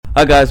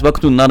Hi guys,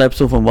 welcome to another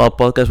episode from Wild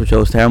Podcast with your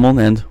host Herman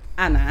and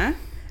Anna.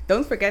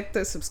 Don't forget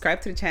to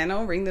subscribe to the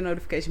channel, ring the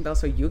notification bell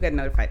so you get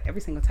notified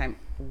every single time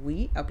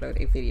we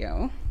upload a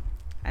video.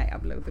 I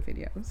upload the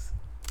videos.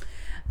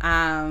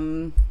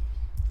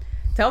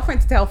 Tell a friend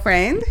to tell a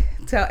friend.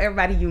 Tell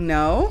everybody you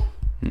know.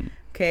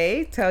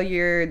 Okay? Tell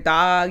your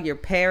dog, your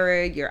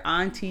parrot, your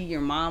auntie,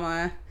 your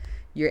mama,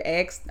 your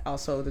ex,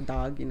 also the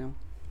dog,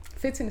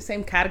 fits in the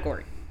same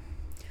category.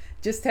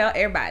 Just tell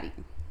everybody.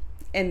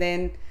 And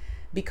then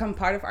become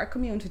part of our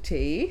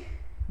community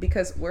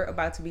because we're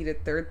about to be the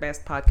third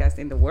best podcast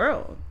in the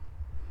world.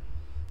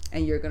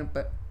 And you're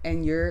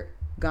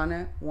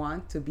gonna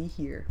want to be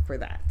here for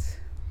that.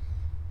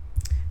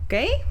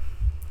 Okay?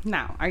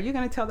 Now, are you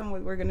gonna tell them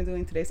what we're gonna do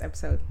in today's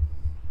episode?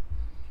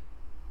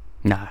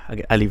 nah,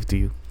 I leave it to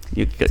you.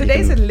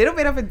 Today's a little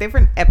bit of a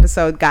different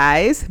episode,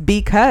 guys,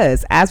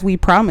 because as we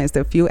promised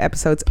a few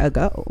episodes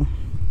ago,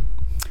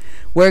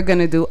 we're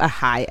gonna do a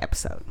high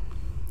episode.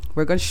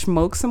 We're gonna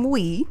smoke some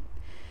weed.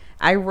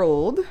 I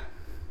rolled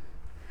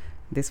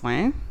this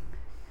one.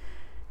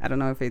 I don't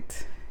know if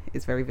it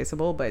is very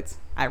visible, but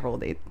I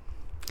rolled it.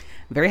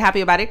 Very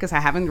happy about it because I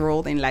haven't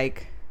rolled in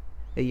like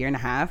a year and a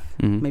half,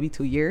 maybe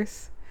 2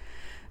 years.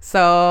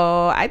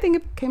 So I think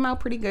it came out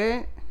pretty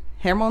good.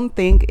 Herman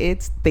think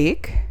it's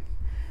thick.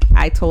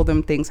 I told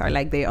him things are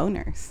like their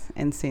owners.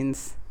 And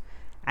since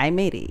I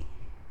made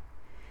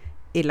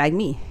it like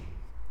me,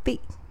 thick.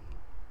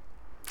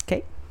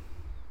 Okay?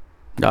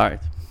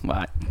 Alright.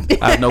 Well,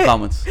 I have no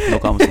comments. No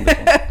comments on this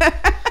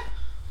one.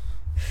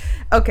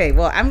 Okay,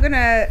 well, I'm going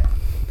to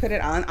put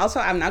it on. Also,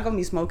 I'm not going to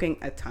be smoking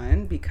a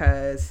ton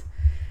because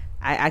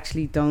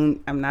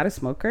I'm not a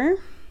smoker.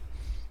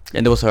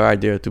 And it was her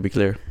idea, to be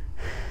clear.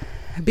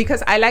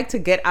 Because I like to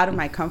get out of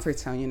my comfort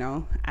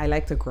zone, I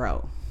like to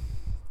grow.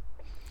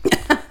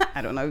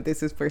 I don't know if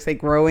this is per se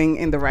growing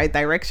in the right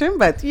direction,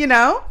 but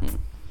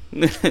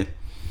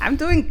I'm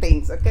doing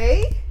things,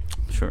 okay?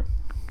 Sure.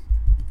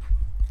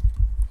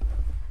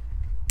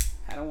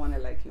 I don't want to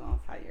light you on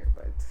fire,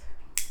 but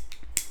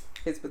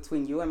if it's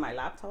between you and my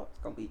laptop, it's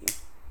going to be you.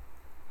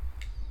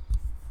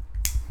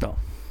 No,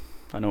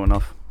 I know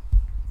enough.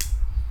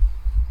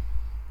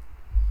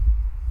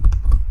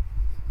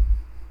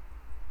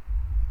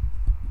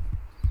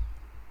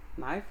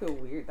 Now I feel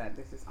weird that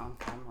this is on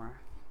camera.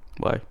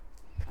 Why?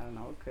 I don't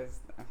know, because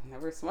I've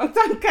never smoked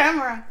on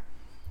camera.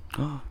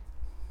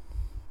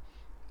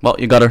 Well,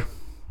 you got her.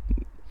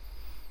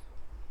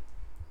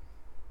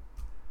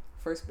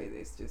 First bit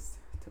is just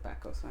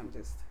tobacco, so I'm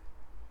just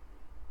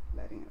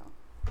letting it off.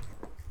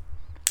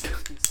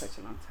 It's such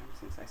a long time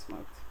since I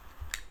smoked.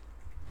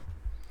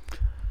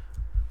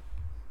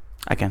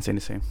 I can't say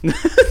the same.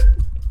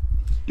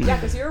 Yeah,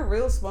 because you're a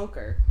real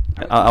smoker.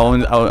 I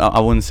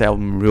wouldn't say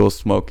I'm real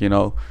smoke,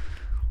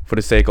 for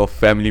the sake of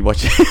family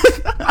watching.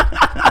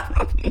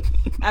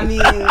 I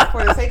mean,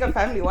 for the sake of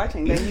family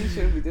watching, then you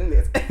shouldn't be doing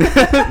this.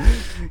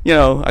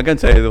 I can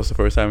say it was the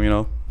first time,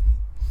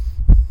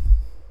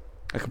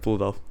 I can pull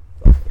it off.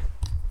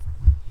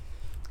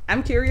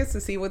 I'm curious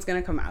to see what's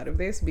going to come out of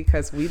this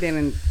because we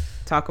didn't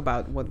talk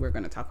about what we're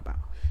going to talk about.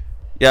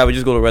 Yeah, we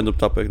just go to a random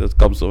topic that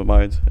comes to my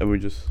mind and we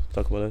just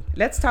talk about it.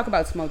 Let's talk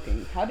about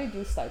smoking. How did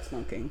you start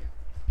smoking?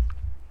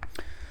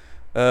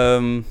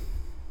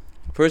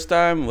 First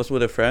time was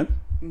with a friend.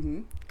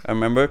 I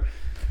remember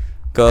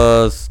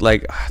because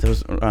it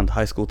was around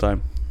high school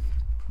time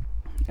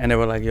and they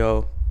were like,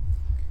 yo,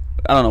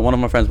 I don't know, one of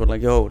my friends were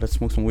like, yo, let's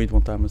smoke some weed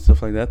one time and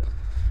stuff like that.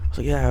 I was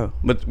like, yeah,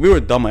 but we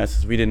were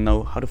dumbasses. We didn't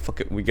know how the fuck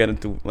we get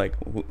into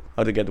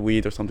how to get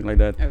weed or something like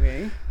that.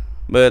 Okay.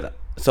 But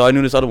so I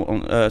knew this other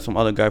one, some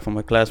other guy from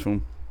my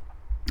classroom,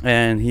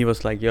 and he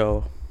was like,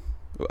 yo,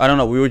 I don't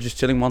know, we were just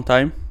chilling one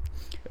time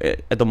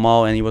at the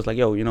mall, and he was like,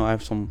 yo, I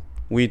have some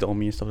weed on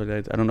me and stuff like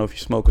that. I don't know if you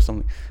smoke or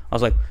something. I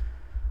was like,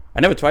 I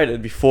never tried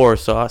it before,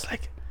 so I was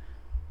like,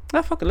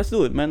 fuck it, let's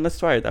do it, man. Let's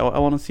try it. I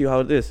want to see how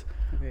it is.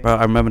 Okay. Bro,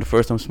 I remember the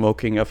first time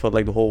smoking, I felt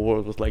like the whole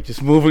world was like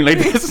just moving like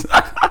this.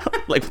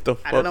 Like, what the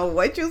fuck? I don't know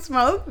what you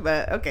smoke,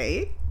 but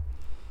okay.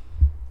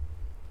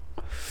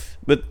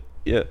 But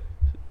yeah,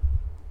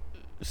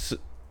 so,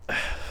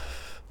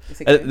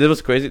 it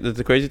was crazy.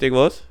 The crazy thing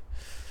was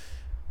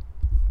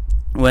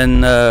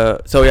when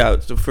it's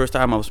the first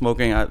time I was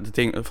smoking. I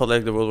felt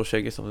like the world was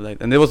shaking, stuff like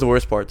that. And it was the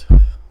worst part.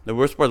 The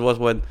worst part was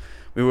when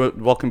we were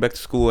walking back to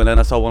school, and then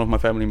I saw one of my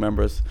family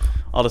members.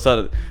 All of a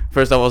sudden,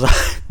 first I was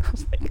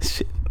like,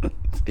 shit.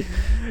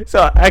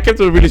 So I kept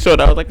it really short.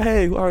 I was like,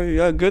 hey, are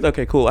you good?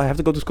 Okay, cool. I have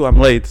to go to school. I'm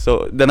late.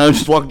 So then I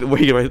just walked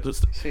away.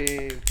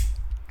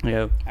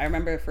 Yeah. I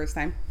remember the first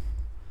time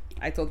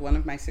I told one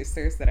of my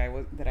sisters that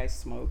I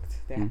smoked,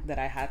 that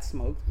I had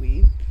smoked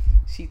weed.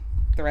 She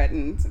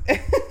threatened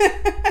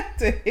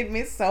to hit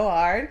me so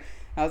hard.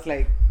 I was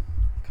like,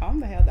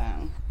 calm the hell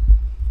down.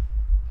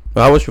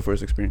 Well, how was your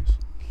first experience?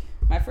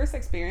 My first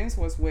experience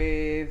was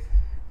with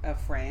a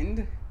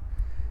friend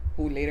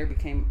who later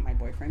became my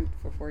boyfriend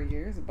for 4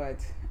 years. But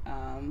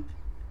I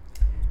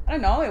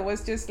don't know. It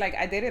was just like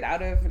I did it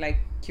out of like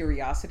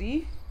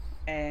curiosity,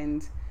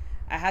 and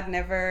I had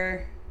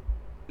never,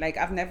 like,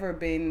 I've never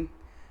been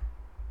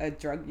a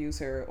drug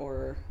user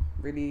or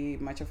really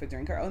much of a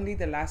drinker. Only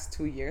the last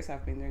 2 years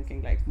I've been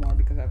drinking like more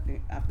because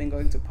I've been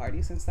going to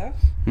parties and stuff.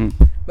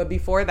 But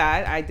before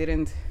that, I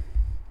didn't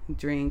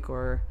drink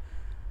or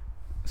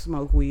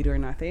smoke weed or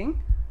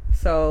nothing.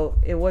 So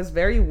it was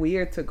very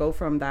weird to go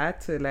from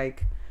that to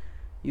like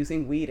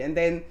using weed. And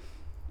then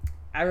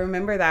I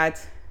remember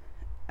that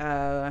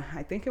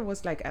I think it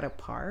was like at a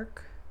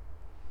park.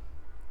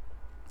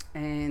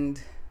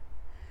 And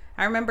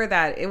I remember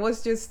that it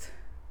was just,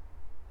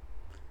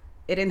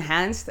 it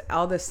enhanced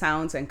all the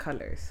sounds and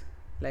colors.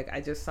 Like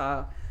I just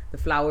saw the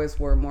flowers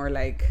were more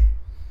like,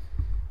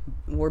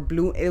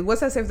 it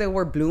was as if they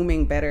were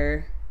blooming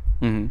better.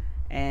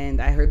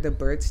 And I heard the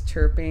birds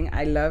chirping.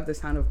 I love the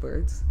sound of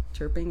birds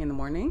chirping in the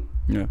morning.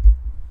 Yeah.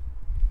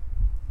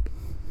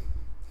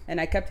 And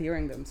I kept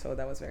hearing them, so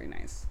that was very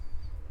nice.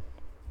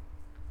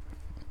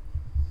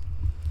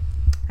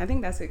 I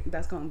think that's it.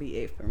 That's gonna be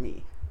it for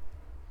me.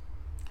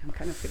 I'm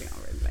kind of feeling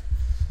already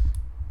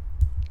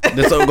like.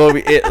 This is gonna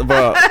be it,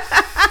 bro.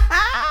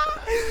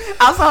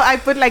 Also, I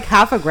put like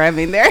half a gram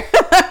in there.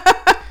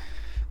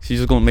 She's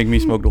just gonna make me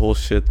smoke the whole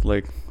shit.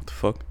 Like, what the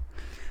fuck?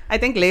 I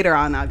think later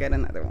on I'll get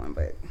another one,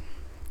 but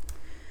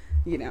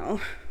you know,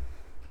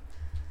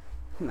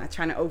 I'm not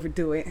trying to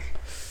overdo it.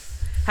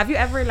 Have you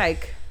ever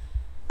like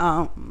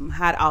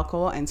had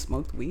alcohol and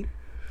smoked weed?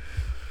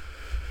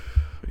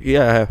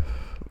 Yeah,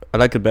 I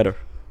like it better.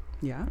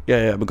 Yeah.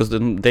 Yeah, because the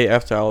day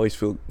after I always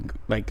feel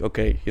like,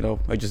 okay, you know,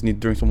 I just need to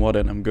drink some water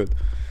and I'm good.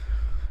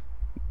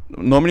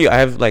 Normally I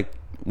have like,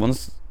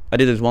 once I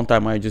did this one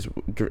time, I just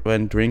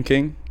went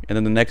drinking and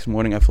then the next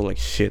morning I feel like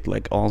shit,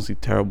 like honestly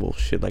terrible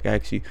shit. Like I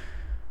actually,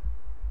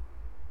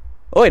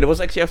 oh wait, it was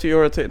actually after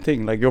your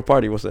thing, like your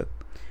party, was it?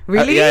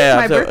 Really? Yeah,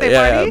 My after, birthday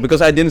party? Yeah,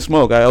 because I didn't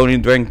smoke, I only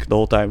drank the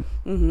whole time.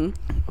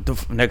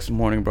 The next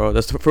morning, bro,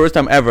 that's the first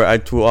time ever I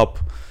threw up.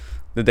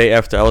 The day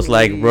after, I was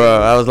like,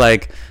 bro,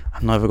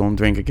 I'm never gonna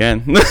drink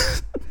again.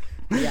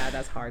 Yeah,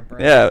 that's hard, bro.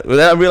 Yeah, but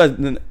then I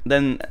realized.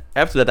 Then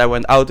after that, I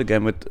went out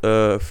again with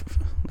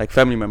like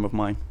family member of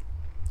mine.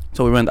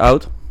 So we went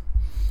out,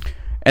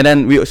 and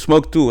then we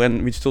smoked too,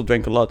 and we still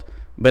drank a lot.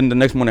 Then the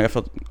next morning, I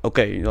felt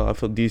okay. You know, I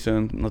felt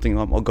decent. Nothing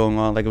going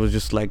on. Like it was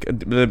just like a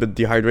little bit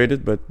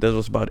dehydrated, but that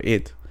was about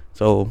it.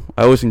 So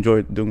I always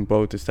enjoyed doing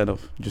both instead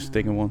of just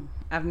taking one.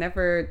 I've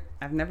never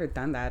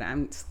done that.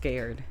 I'm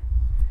scared.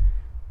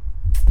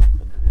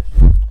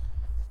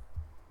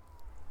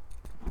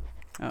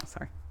 Oh,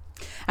 sorry.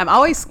 I'm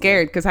always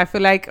scared because I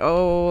feel like,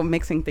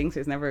 mixing things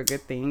is never a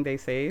good thing, they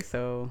say.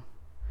 So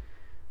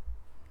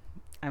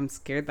I'm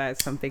scared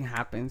that something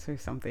happens or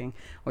something,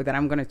 or that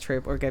I'm going to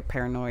trip or get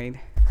paranoid,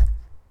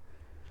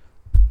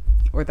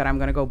 or that I'm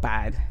going to go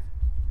bad.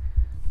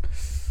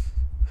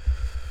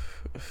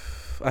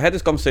 I had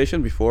this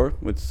conversation before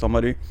with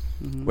somebody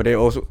where they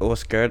also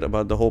was scared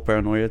about the whole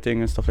paranoia thing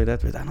and stuff like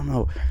that. But I don't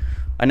know.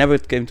 I never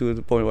came to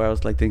the point where I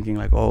was like thinking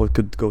like, oh, it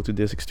could go to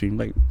this extreme.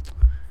 Like,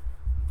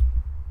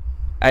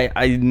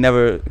 I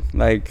never,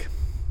 like,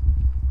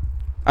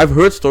 I've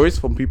heard stories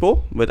from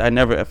people, but I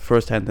never at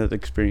first had that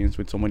experience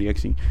with somebody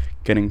actually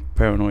getting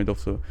paranoid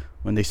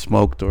when they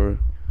smoked or.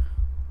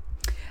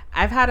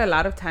 I've had a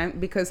lot of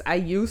time because I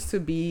used to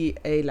be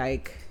a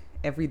like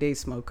everyday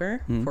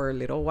smoker for a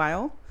little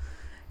while,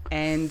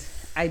 and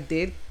I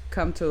did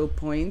come to a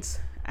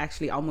point,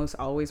 actually almost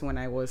always when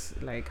I was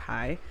like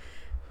high,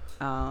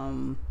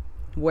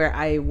 where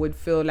I would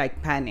feel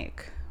like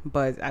panic,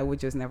 but I would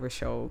just never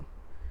show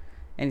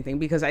anything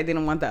because I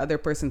didn't want the other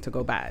person to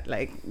go bad.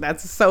 Like,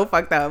 that's so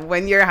fucked up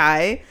when you're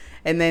high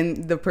and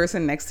then the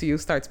person next to you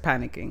starts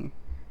panicking.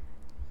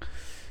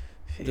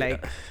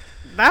 Like,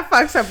 that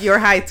fucks up your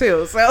high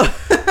too. So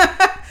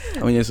I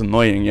mean, it's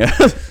annoying. Yeah.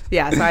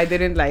 Yeah, so I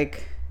didn't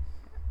like,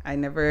 I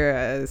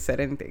never said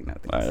anything.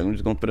 Nothing. Alright, I'm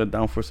just gonna put it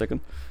down for a second.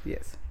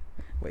 Yes.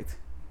 Wait.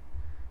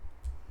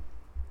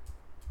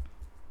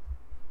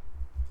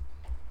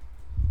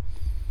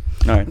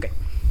 All right. Okay.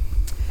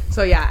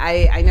 So yeah,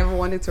 I never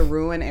wanted to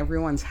ruin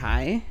everyone's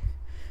high,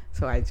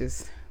 so I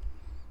just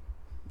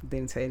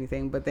didn't say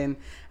anything. But then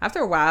after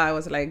a while, I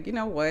was like, you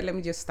know what? Let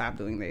me just stop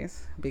doing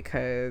this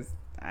because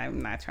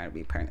I'm not trying to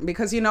be paranoid.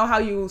 Because you know how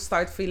you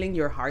start feeling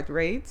your heart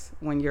rate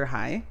when you're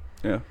high?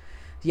 Yeah.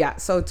 Yeah.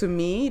 So to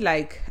me,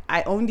 like,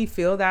 I only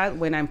feel that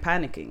when I'm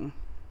panicking.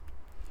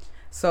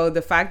 So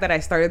the fact that I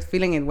started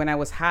feeling it when I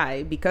was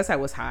high, because I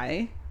was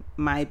high,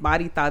 my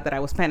body thought that I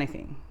was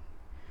panicking.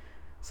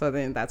 So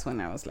then that's when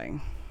I was like,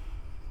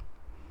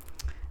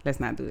 let's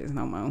not do this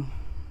no more.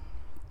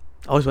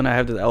 Always when I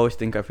have this, I always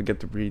think I forget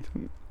to breathe.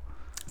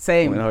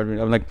 Same.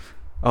 I'm like,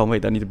 oh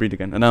wait, I need to breathe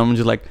again. And I'm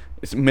just like,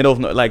 it's middle of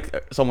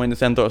like somewhere in the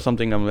center or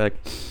something. I'm like,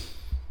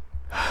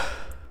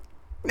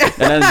 and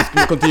then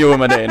just continue with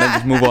my day and then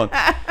just move on.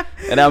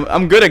 And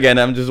I'm good again.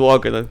 I'm just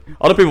walking.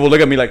 Other people will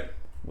look at me like,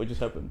 what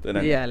just happened? And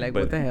then, yeah, like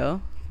what the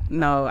hell?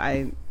 No,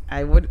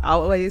 I would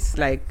always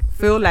like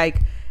feel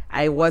like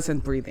I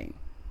wasn't breathing,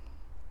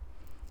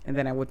 and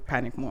then I would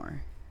panic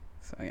more.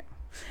 So yeah.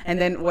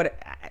 And then what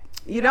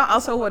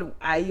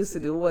I used to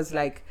do was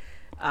like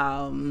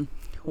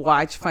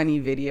watch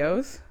funny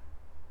videos,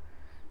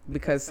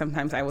 because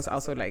sometimes I was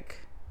also like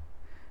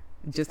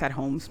just at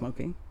home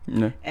smoking.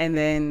 Yeah. And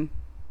then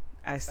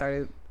I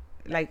started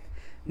like,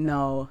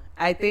 no,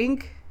 I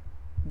think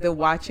the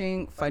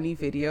watching funny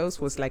videos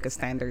was like a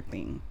standard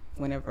thing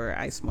whenever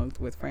I smoked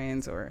with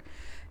friends, or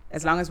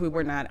as long as we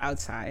were not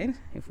outside.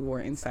 If we were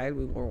inside,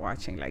 we were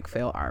watching like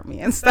Fail Army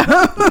and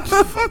stuff.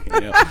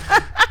 Fucking hell.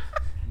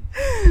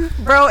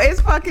 Bro,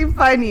 it's fucking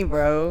funny,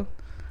 bro.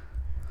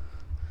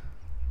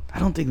 I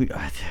don't think we.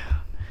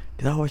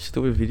 Did I watch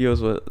stupid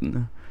videos?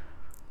 No.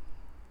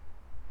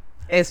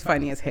 It's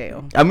funny as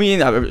hell. I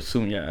mean, I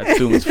assume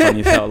it's funny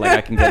as hell. Like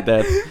I can get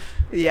that.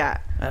 Yeah.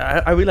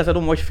 I realize I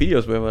don't watch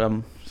videos where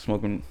I'm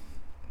smoking.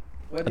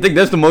 What I do think you-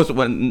 that's the most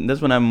when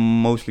that's when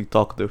I'm mostly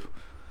talkative.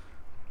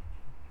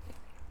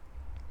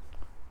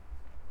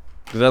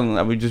 Cause then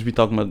I would just be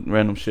talking about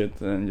random shit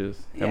and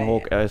just have Yeah, a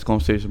whole yeah. ass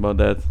conversation about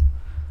that.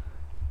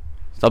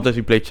 Sometimes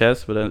we play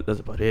chess, but then that's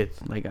about it.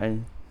 Like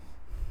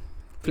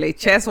play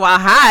chess while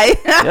high.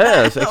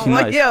 yeah, it's actually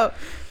What, nice. yo?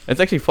 It's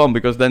actually fun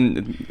because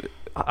then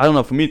I don't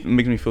know. For me, it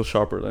makes me feel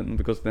sharper then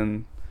because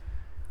then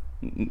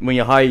when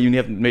you're high, you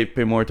have to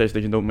pay more attention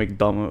that you don't make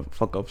dumb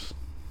fuck ups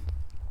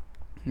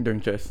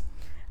during chess.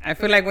 I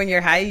feel like when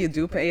you're high, you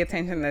do pay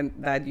attention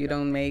that you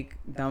don't make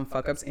dumb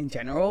fuck ups in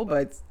general,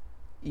 but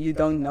you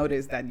don't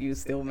notice that you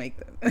still make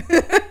them.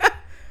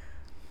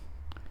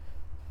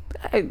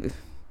 And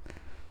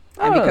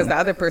because the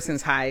other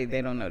person's high,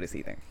 they don't notice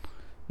either.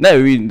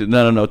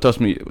 No.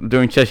 Trust me.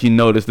 During chess, you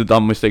notice the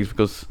dumb mistakes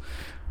because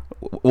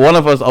one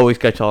of us always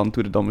catch on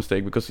to the dumb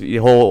mistake because the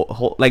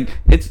whole like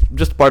it's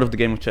just part of the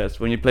game of chess.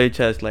 When you play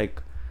chess,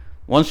 like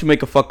once you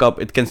make a fuck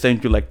up, it can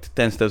send you like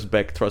 10 steps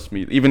back. Trust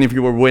me. Even if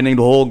you were winning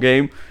the whole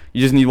game,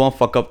 you just need one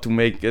fuck up to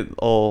make it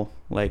all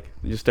like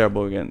just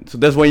terrible again. So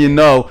that's when you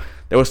know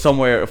there was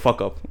somewhere a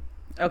fuck up.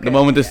 Okay. The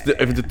moment yeah,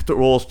 if the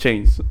roles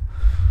change.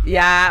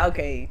 yeah,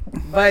 okay.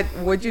 But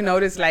would you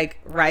notice like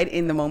right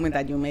in the moment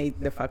that you made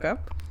the fuck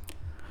up?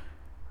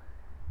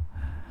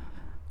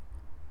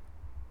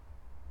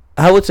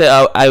 I would say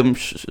I'm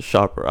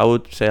sharper. I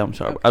would say I'm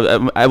sharper.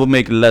 I would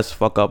make less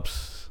fuck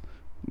ups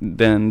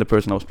than the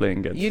person I was playing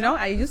against. You know,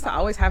 I used to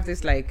always have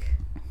this like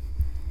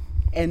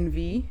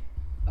envy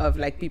of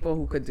like people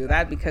who could do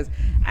that, because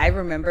I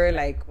remember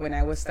like when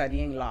I was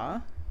studying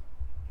law,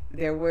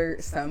 there were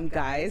some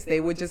guys,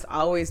 they would just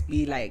always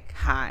be like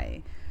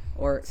high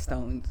or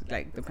stoned,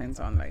 like depends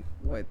on like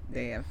what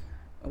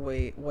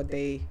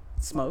they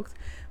smoked,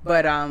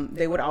 but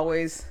they would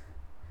always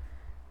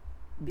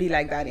be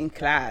like that in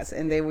class,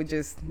 and they would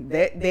just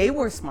they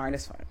were smart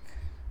as fuck.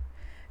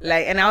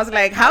 Like, and I was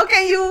like, how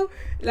can you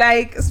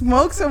like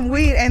smoke some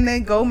weed and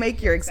then go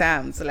make your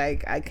exams?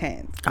 Like, I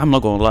can't. I'm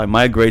not gonna lie,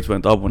 my grades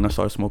went up when I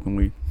started smoking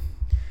weed.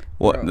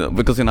 Bro.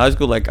 Because in high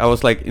school, like I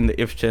was like in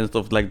the if chance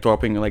of like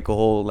dropping like a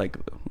whole like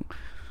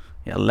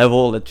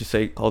level, let's just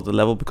say called the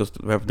level, because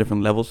we have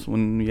different levels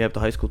when you have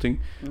the high school thing.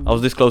 Mm-hmm. I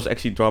was this close to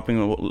actually dropping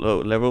a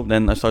low level.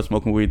 Then I started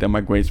smoking weed, and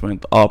my grades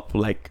went up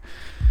like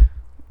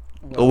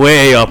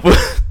way up.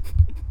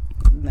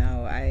 No,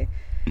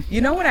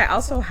 you know what I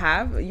also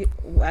have?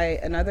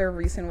 Another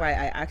reason why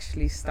I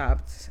actually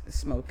stopped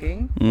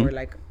smoking for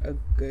like a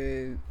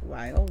good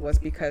while was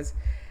because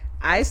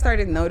I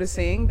started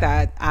noticing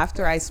that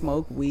after I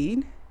smoke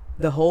weed,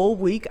 the whole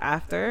week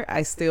after,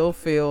 I still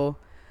feel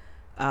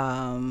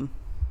like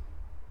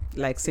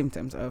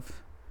symptoms of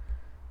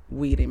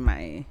weed in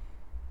my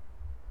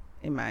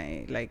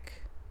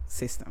like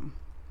system.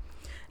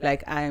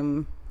 Like,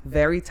 I'm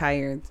very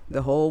tired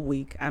the whole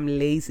week. I'm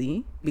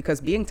lazy,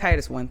 because being tired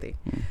is one thing.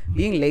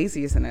 Being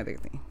lazy is another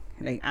thing.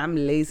 Like, I'm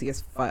lazy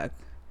as fuck.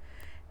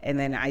 And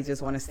then I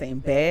just want to stay in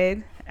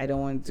bed. I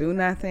don't want to do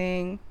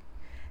nothing.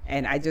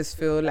 And I just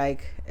feel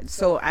like,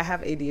 so I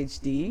have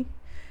ADHD.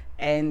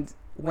 And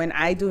when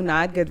I do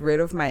not get rid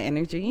of my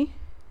energy,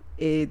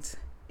 it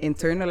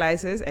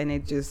internalizes and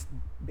it just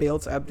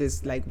builds up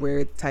this like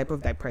weird type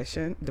of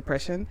depression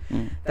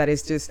that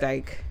is just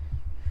like,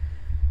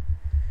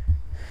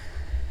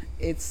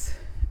 it's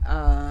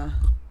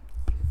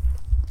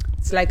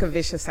like a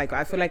vicious cycle.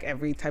 I feel like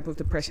every type of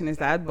depression is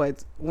that,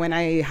 but when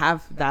I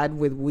have that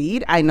with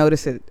weed, I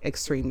notice it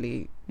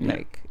extremely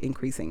like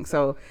increasing.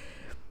 So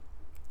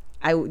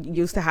I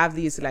used to have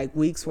these like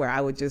weeks where I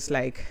would just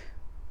like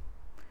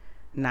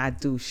not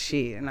do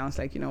shit, and I was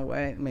like, you know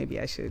what, maybe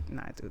I should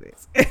not do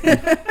this.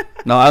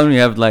 No, I only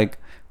have like,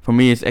 for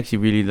me it's actually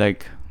really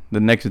like the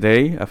next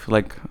day I feel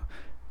like,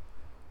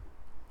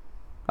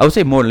 I would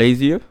say more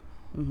lazier.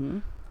 Mm-hmm.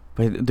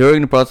 But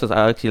during the process,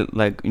 I actually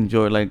like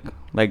enjoy like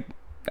I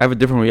have a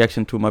different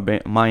reaction to my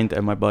mind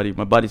and my body.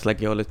 My body's like,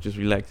 yo, let's just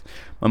relax.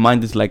 My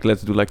mind is like,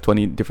 let's do like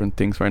 20 different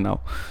things right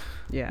now.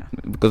 Yeah.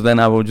 Because then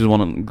I would just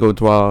want to go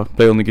draw,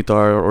 play on the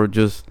guitar, or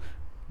just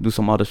do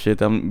some other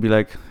shit and be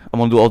like, I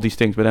want to do all these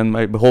things. But then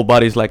my whole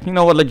body's like, you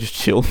know what? Let's just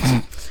chill.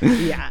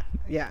 Yeah.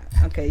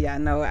 Okay. Yeah.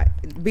 No.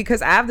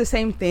 Because I have the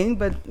same thing,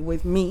 but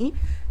with me,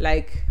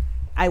 like,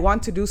 I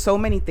want to do so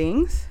many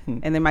things,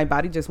 and then my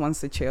body just wants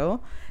to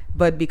chill.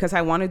 But because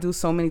I want to do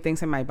so many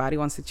things and my body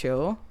wants to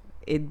chill,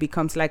 it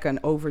becomes like an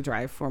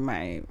overdrive for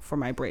my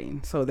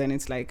brain. So then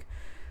it's like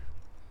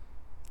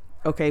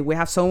okay, we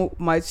have so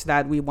much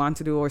that we want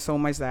to do or so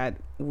much that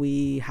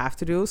we have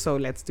to do, so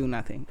let's do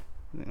nothing.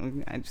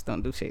 I just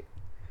don't do shit.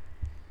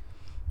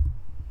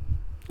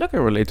 I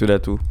can relate to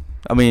that too.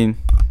 I mean,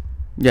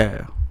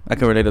 yeah, I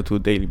can relate it to a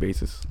daily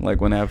basis.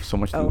 Like when I have so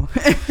much to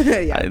do.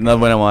 Yeah. Not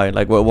when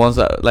like once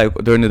like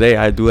during the day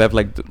I do have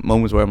like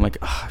moments where I'm like,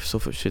 I have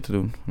so much shit to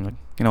do. I'm like,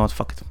 you know what,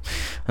 fuck it,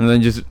 and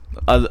then just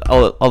all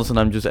of a sudden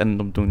I'm just end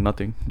up doing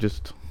nothing.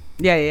 Just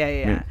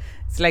Yeah.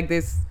 It's like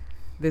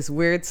this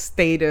weird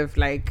state of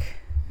like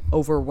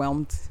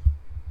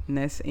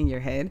overwhelmedness in your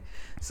head.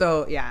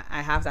 So yeah,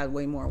 I have that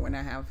way more when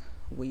I have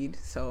weed.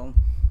 So,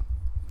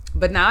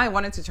 but now I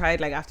wanted to try it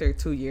like after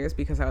 2 years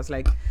because I was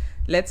like,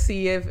 let's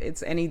see if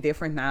it's any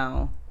different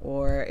now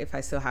or if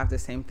I still have the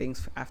same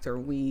things after a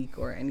week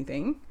or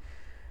anything.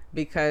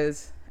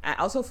 Because I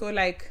also feel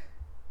like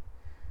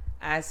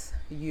as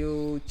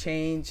you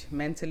change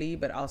mentally,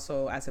 but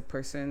also as a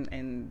person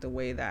and the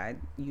way that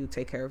you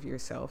take care of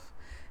yourself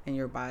and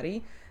your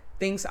body,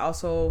 things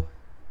also,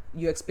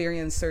 you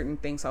experience certain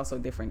things also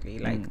differently,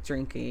 like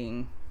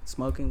drinking,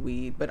 smoking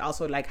weed, but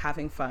also like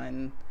having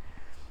fun.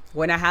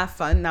 When I have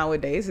fun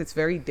nowadays, it's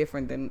very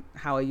different than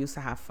how I used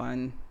to have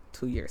fun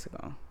 2 years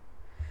ago.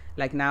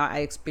 Like now I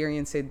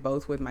experience it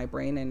both with my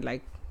brain and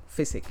like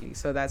physically.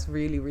 So that's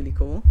really, really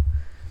cool.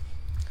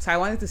 So I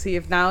wanted to see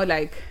if now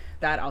like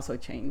that also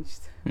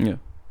changed. Yeah.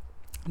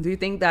 Do you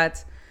think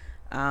that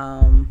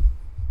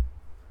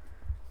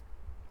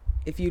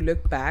if you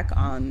look back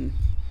on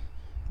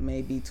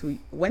maybe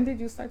when did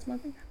you start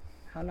smoking?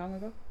 How long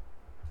ago?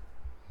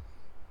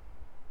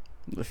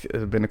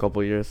 It's been a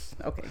couple of years.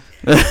 Okay.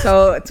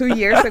 So 2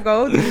 years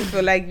ago, do you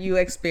feel like you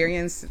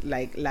experienced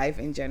like life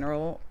in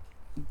general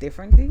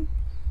differently?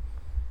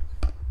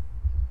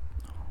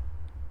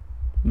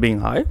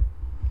 Being high?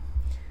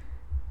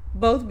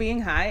 Both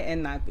being high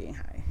and not being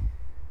high.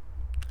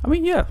 I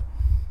mean, yeah.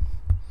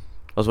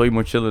 I was way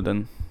more chiller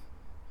than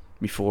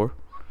before.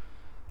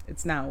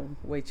 It's now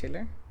way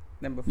chiller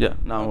than before. Yeah,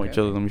 now I'm way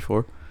chiller than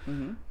before.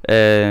 Mm-hmm.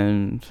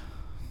 And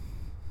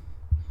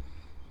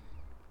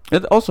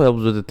it also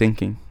helps with the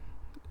thinking.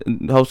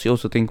 It helps you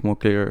also think more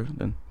clearer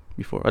than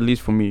before. At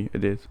least for me,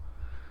 it did.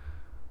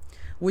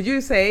 Would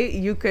you say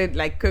you could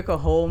like cook a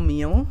whole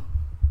meal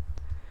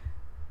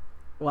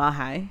while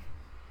high?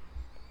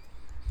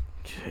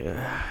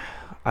 Yeah,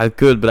 I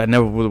could, but I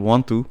never would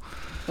want to.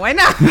 Why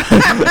not? Now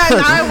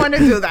I want to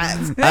do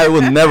that. I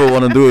would never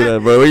want to do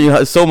that, bro. When you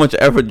have so much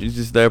effort you're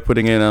just there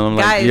putting in, and I'm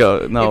Guys, like,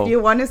 yo, no. If you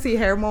want to see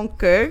Hermon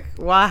cook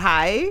while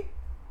high,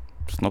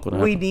 It's not gonna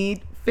we happen.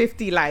 need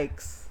 50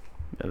 likes.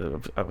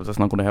 That's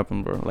not gonna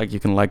happen, bro. Like, you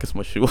can like as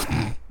much as you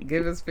want.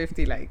 Give us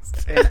 50 likes,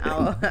 and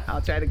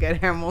I'll try to get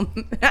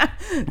Hermon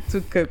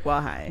to cook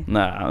while high.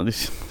 Nah,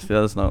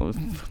 that's not.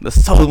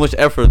 That's so much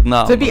effort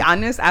now. To be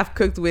honest, I've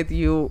cooked with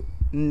you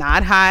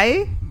not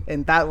high,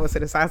 and that was a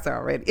disaster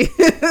already.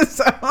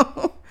 So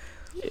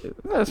Yeah,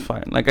 that's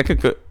fine. Like, I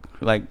could cook.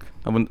 Like,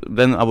 I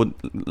would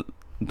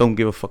don't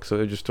give a fuck.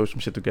 So I just throw some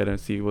shit together and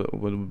see what it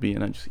would be,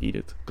 and I just eat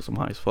it because I'm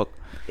high as fuck.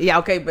 yeah,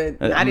 okay, but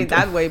not in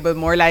that way, but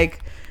more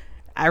like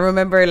I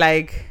remember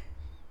like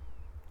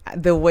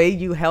the way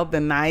you held the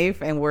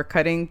knife and were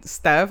cutting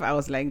stuff. I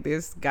was like,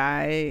 this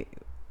guy,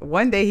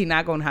 one day he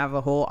not gonna have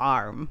a whole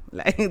arm,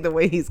 like the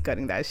way he's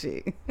cutting that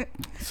shit.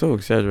 So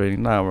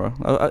exaggerating. Nah, bro.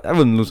 I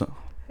wouldn't lose it.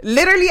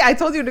 Literally, I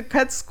told you to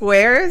cut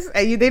squares,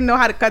 and you didn't know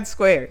how to cut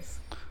squares.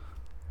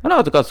 I know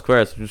how to cut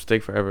squares. It just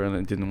take forever, and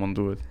I didn't want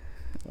to do it.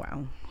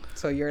 Wow.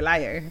 So you're a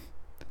liar.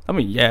 I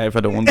mean, yeah, if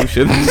I don't want to do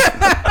shit.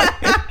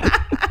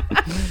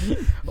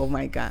 Oh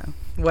my god.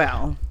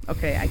 Well,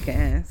 okay, I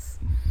guess.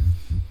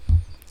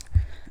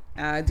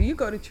 Do you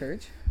go to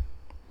church?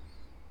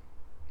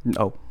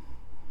 No.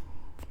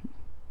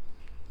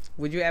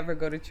 Would you ever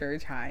go to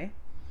church high?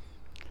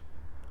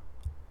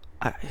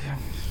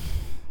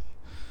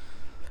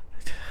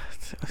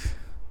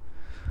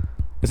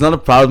 It's not a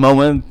proud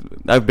moment.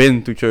 I've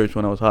been to church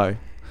when I was high.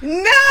 No!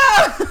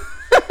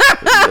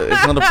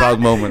 It's not a proud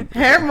moment.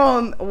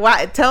 Hermon,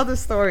 what? Tell the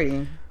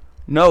story.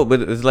 No,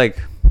 but it's like,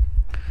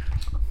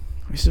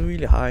 it's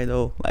really high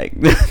though. Like,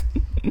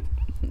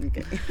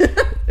 Okay.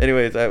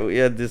 anyways, we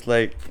had this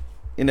like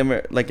in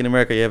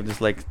America you have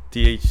this like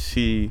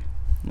THC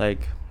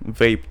like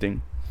vape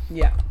thing.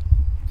 Yeah.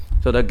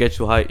 So that gets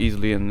you high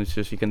easily, and it's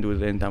just you can do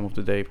it any time of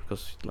the day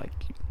because like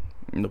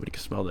nobody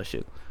can smell that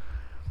shit.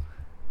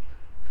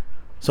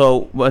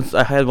 So once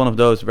I had one of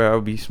those where I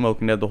would be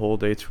smoking that the whole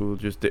day through,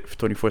 just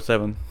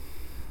 24/7.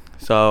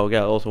 So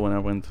yeah, also when I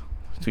went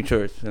to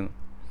church, and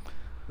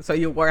So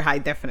you were high,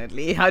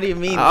 definitely. How do you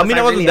mean? I mean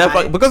I wasn't really that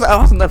high? because I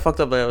wasn't that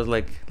fucked up that I was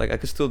like I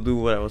could still do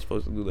what I was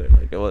supposed to do there.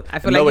 Like I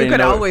feel like you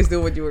could always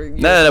do what you were.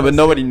 No, but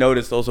nobody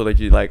noticed also that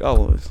you like,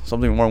 oh, there's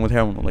something wrong with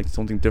Hermon, like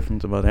something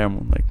different about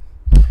Hermon. Like,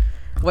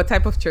 What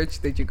type of church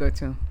did you go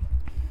to?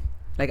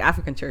 Like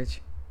African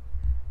church?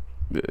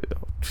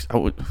 I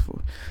would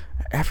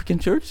African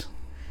church.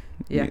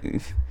 Yeah.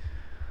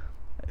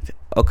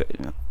 Okay.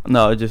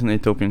 No, just an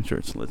Ethiopian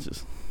church. Let's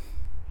just.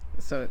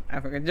 So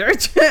African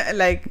church,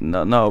 like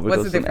No,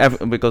 what's the because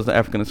difference? because the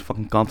African is a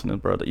fucking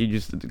continent, bro. You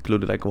just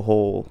included like a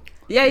whole.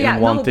 Yeah,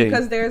 in one no, thing,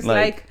 because there's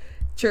like- like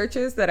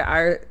churches that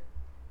are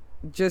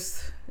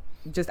just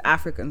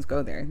Africans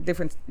go there,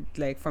 different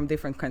like from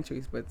different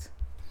countries, but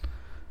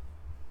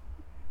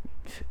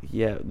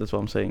Yeah, that's what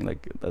I'm saying.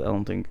 Like, I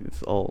don't think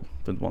it's all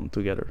put one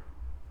together.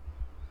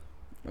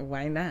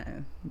 why not?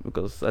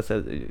 Because I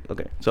said,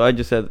 okay, so I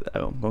just said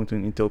I'm going to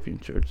an Ethiopian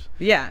church,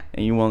 Yeah.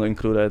 and you want to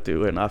include that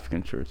to an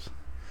African church.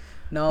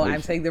 No, I'm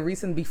Which- saying the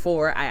reason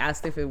before I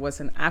asked if it was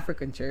an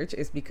African church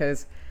is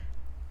because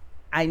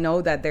I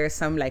know that there's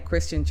some like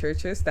Christian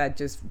churches that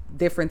just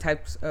different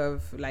types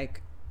of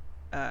like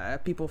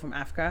people from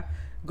Africa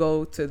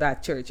go to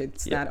that church.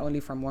 It's Yeah. not only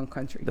from one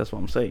country. That's what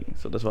I'm saying.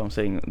 So that's what I'm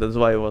saying. That's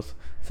why I was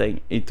saying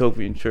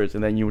Ethiopian church,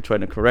 and then you were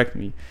trying to correct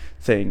me,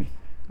 saying.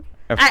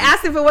 I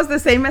asked if it was the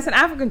same as an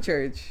African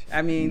church.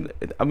 I mean,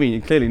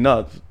 Clearly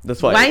not.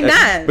 That's why. Why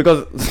not?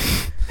 Because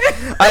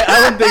I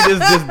don't think this is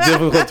this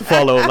difficult to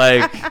follow.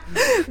 Like,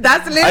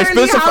 that's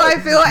literally how specify- I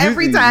feel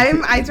every you-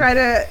 time I try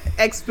to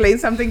explain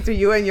something to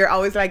you, and you're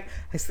always like,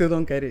 "I still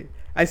don't get it.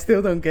 I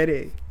still don't get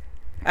it."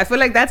 I feel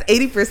like that's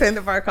 80%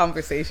 of our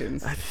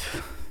conversations.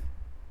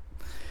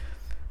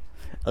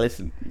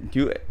 listen,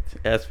 you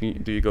asked me,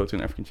 do you go to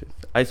an African church?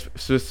 I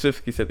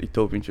specifically said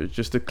Ethiopian church,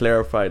 just to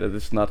clarify that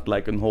it's not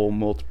like a whole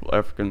multiple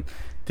African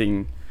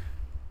thing,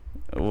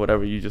 or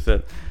whatever you just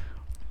said.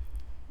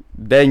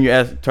 Then you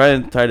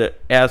try to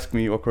ask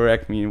me or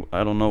correct me.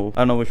 I don't know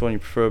which one you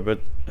prefer, but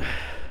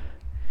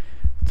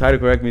try to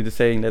correct me to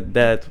saying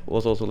that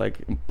was also like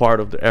part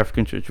of the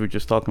African church we're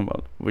just talking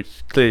about,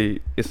 which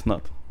clearly it's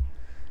not.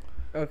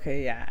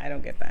 Okay, yeah, I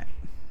don't get that.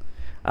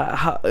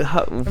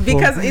 for-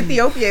 Because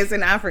Ethiopia is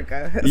in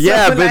Africa.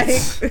 Yeah, so,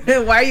 but-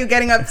 like, why are you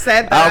getting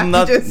upset that I'm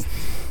not. just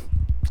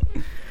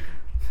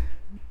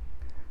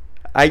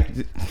I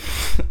don't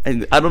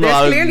know. there's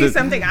how clearly the-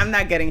 something I'm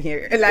not getting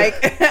here. Like,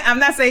 I'm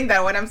not saying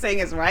that what I'm saying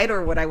is right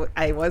or what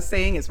I was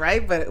saying is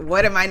right, but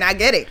what am I not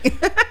getting?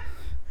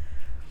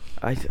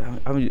 I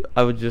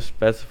would just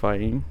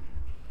specifying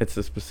it's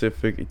a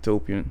specific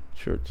Ethiopian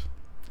church.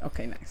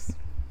 Okay, nice.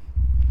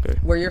 Okay.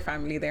 Were your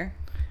family there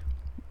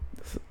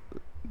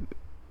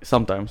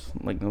Sometimes,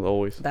 like not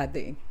always. that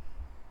day?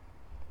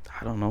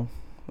 I don't know.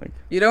 Like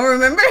You don't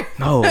remember?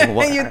 no.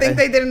 You think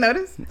they didn't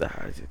notice?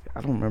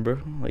 I don't remember.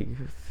 Like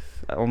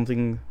I don't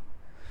think.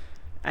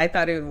 I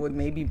thought it would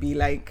maybe be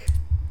like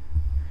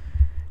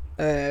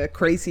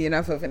crazy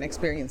enough of an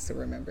experience to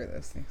remember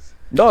those things.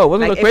 No, it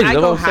wasn't Like that crazy. if I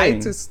That's go what I'm high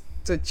saying.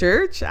 to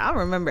church, I'll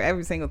remember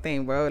every single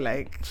thing, bro.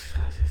 Like,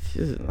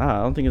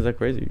 I don't think it's that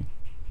crazy.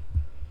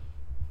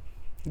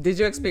 did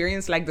you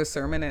experience like the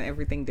sermon and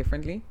everything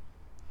differently?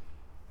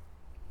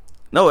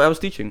 No, I was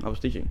teaching.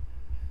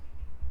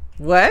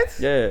 What?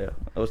 Yeah.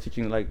 I was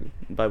teaching like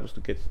Bibles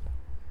to kids.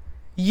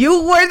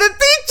 You were the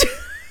teacher.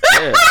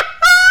 Yeah.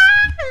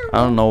 I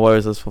don't know why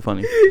is this so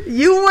funny.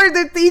 You were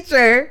the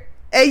teacher,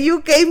 and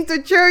you came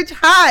to church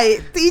high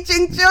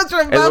teaching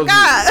children about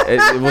God.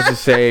 It was the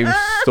same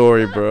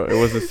story, bro. It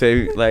was the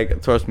same.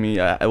 Like, trust me,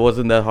 it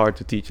wasn't that hard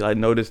to teach. I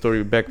know this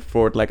story back and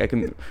forth. Like, I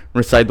can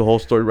recite the whole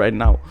story right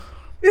now.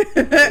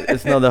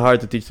 It's not that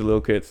hard to teach the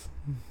little kids.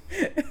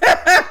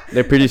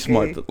 They're pretty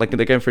smart. Like,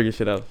 they can figure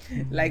shit out.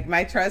 Like,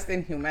 my trust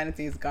in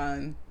humanity is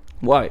gone.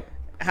 Why?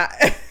 Now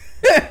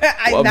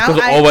Because,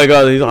 oh my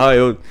god, he's high.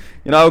 You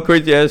know how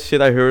crazy ass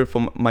shit I heard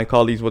from my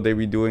colleagues, what they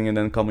be doing, and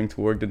then coming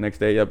to work the next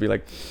day, I'd be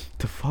like,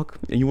 the fuck?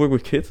 And you work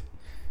with kids?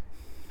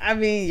 I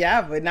mean,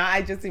 yeah, but now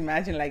I just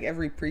imagine like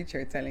every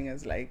preacher telling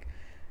us, like,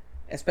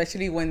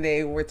 especially when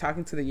they were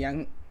talking to the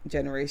young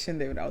generation,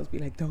 they would always be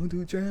like, don't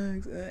do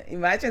drugs.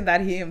 Imagine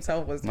that he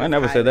himself was. I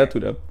never said that to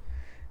them.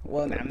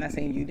 Well, no, I'm not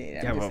saying you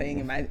did. I'm just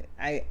saying,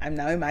 I'm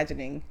now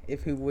imagining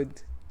if he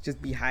would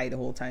just be high the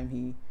whole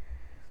time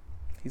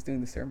he's doing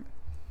the sermon.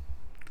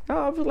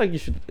 I feel like you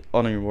should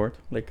honor your word.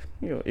 Like,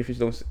 you know, if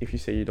you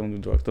say you don't do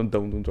drugs, don't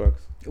do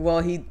drugs. Well,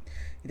 he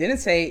didn't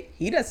say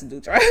he doesn't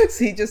do drugs.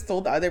 He just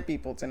told other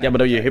people to not. Yeah, but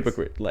do you're a drugs.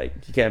 hypocrite. Like,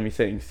 you can't be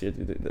saying shit.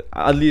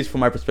 At least from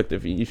my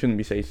perspective, you shouldn't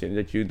be saying shit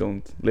that you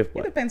don't live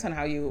by. It depends on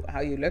how you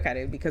look at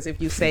it. Because if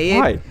you say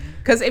Why? it,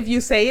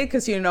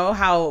 because you know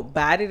how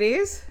bad it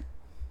is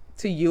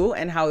to you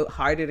and how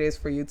hard it is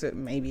for you to,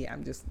 maybe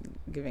I'm just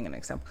giving an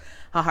example,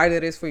 how hard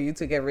it is for you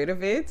to get rid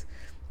of it,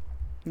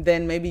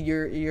 then maybe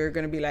you're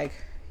gonna be like,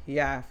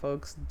 yeah,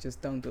 folks,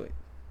 just don't do it.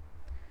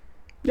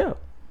 Yeah,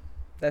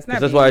 That's not.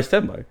 that's why I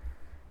stand by.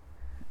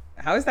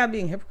 How is that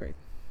being hypocrite?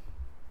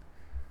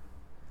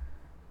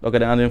 Okay,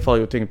 then I didn't follow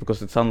your thing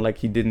because it sounded like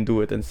he didn't do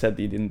it and said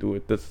he didn't do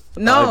it. That's I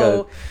got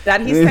No, it.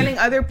 that he's telling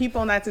other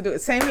people not to do it.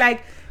 Same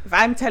like if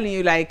I'm telling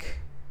you like,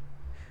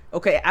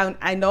 okay,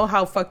 I know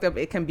how fucked up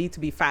it can be to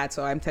be fat,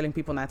 so I'm telling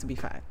people not to be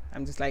fat.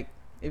 I'm just like,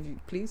 if you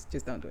please,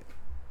 just don't do it.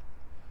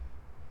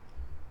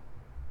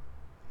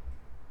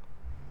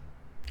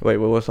 Wait,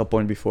 what was our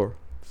point before?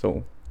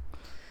 So,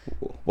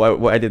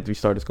 why did we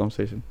start this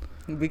conversation?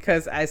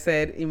 Because I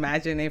said,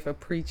 imagine if a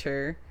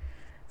preacher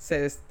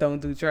says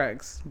don't do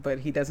drugs, but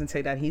he doesn't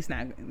say that he's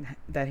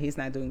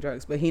not doing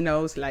drugs, but he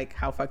knows like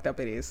how fucked up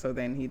it is, so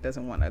then he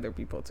doesn't want other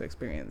people to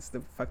experience the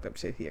fucked up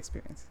shit he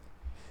experienced.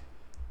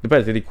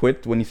 Depends. Did he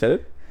quit when he said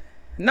it?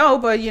 No,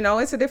 but you know,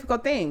 it's a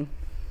difficult thing.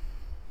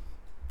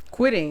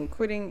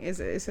 Quitting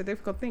is a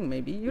difficult thing.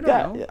 Maybe you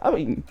don't know. Yeah, I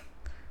mean,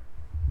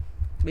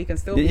 We can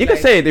still. you can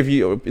say it if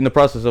you're in the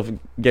process of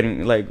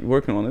getting like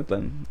working on it.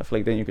 Then I feel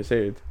like then you can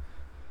say it.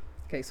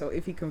 Okay, so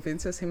if he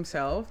convinces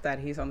himself that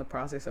he's on the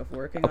process of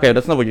working. Okay,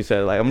 that's not what you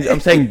said. Like I'm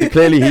saying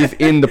clearly he's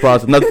in the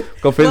process, not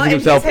convincing well, in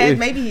himself. His head,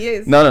 maybe he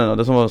is. No,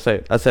 that's not what I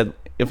said. I said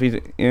if he's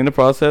in the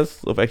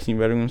process of actually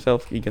bettering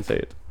himself, he can say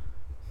it.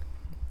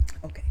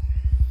 Okay,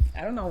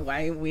 I don't know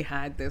why we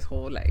had this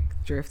whole like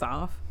drift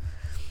off.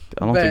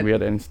 I don't think we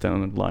had any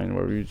standard line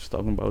where we were just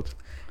talking about.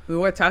 We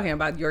were talking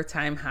about your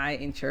time high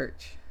in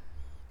church.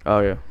 Oh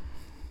yeah.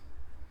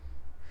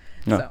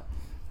 No. So,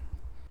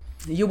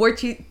 you were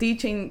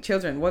teaching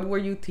children. What were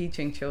you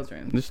teaching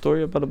children? The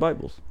story about the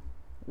Bibles.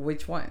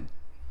 Which one?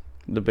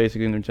 The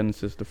basic in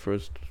Genesis, the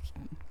first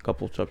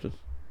couple of chapters.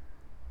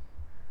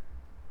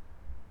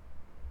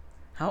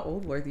 How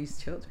old were these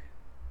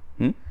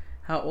children?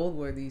 How old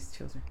were these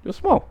children? They're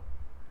small.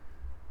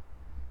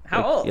 How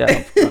like, old?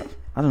 Yeah,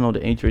 I don't know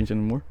the age range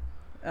anymore.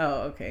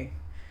 Oh, okay.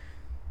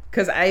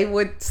 Because I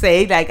would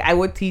say, like, I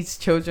would teach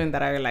children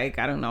that are, like,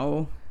 I don't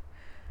know,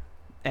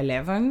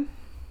 11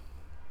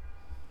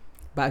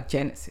 about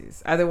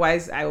Genesis.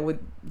 Otherwise, I would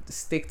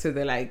stick to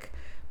the, like,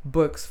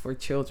 books for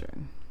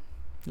children.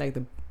 Like,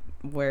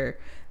 where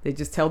they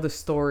just tell the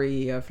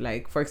story of,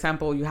 like, for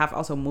example, you have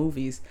also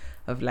movies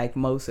of, like,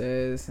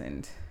 Moses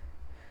and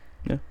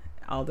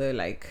all the,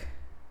 like,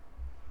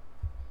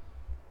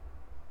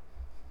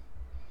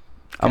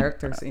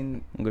 characters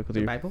in the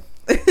Bible.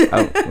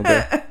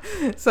 Okay.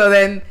 So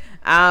then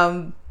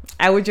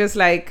I would just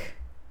like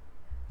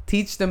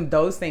teach them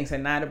those things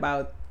and not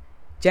about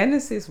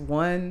Genesis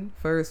 1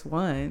 verse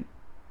 1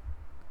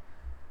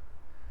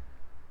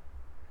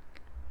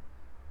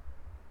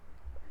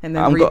 and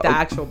then read the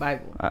actual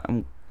Bible.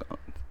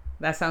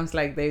 That sounds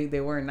like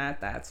they were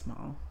not that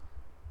small.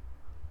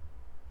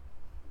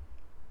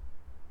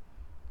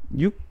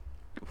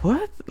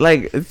 What?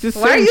 Like, it's just.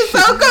 Why are you so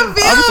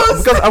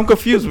confused? Because I'm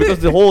confused because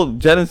the whole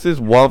Genesis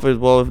 1 verse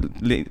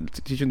 1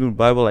 teaching the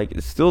Bible, like,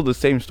 it's still the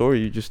same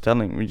story you're just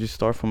telling. We just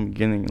start from the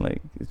beginning.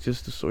 Like, it's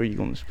just the story you're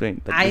gonna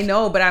explain. Like, I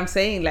know, but I'm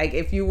saying, like,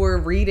 if you were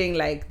reading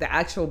like the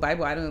actual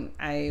Bible,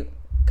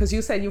 because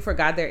you said you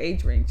forgot their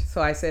age range,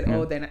 so I said,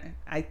 oh, then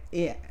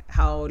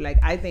how like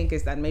I think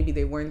is that maybe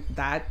they weren't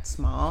that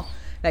small,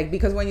 like,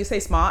 because when you say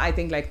small, I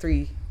think like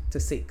 3 to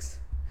 6.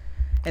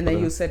 And then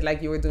you said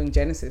like you were doing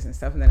Genesis and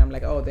stuff, and then I'm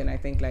like, oh, then I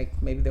think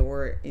like maybe they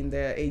were in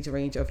the age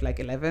range of like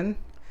 11.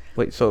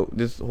 Wait, so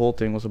this whole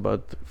thing was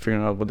about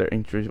figuring out what their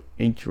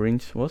age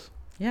range was?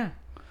 Yeah.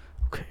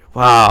 Okay.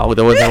 Wow,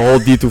 that was a whole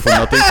detour for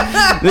nothing.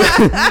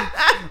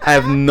 I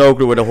have no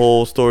clue where the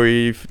whole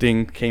story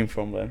thing came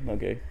from then.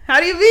 Okay. How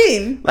do you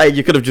mean? Like,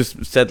 you could have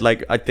just said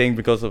like, I think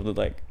because of the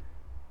like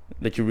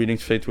that you're reading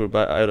straight to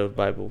out of the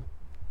Bible,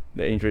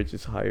 the age range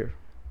is higher.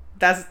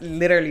 That's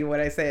literally what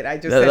I said. I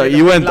just said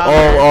you went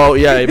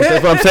yeah.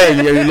 That's what I'm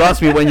saying. You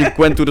lost me when you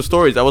went to the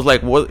stories. I was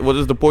like, what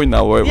is the point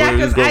now? Yeah,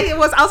 because I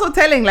was also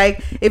telling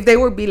like if they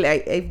would be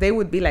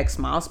like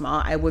small,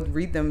 I would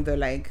read them the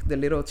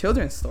little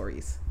children's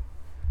stories,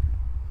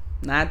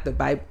 not the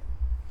Bible.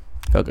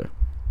 Okay.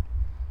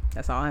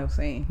 That's all I was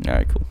saying. All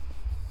right, cool.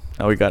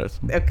 Now we got it.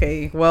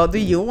 Okay. Well, do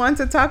you want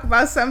to talk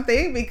about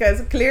something?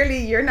 Because clearly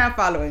you're not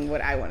following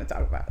what I want to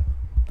talk about.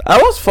 I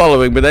was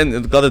following, but then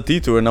it got a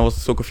detour, and I was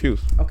so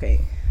confused. Okay,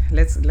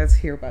 let's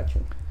hear about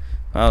you.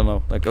 I don't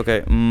know. Like,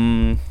 okay,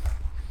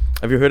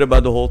 have you heard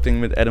about the whole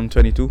thing with Adam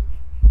 22?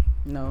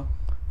 No.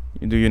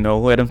 Do you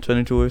know who Adam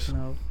 22 is?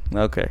 No.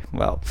 Okay,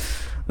 well,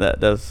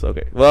 that's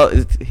okay. Well,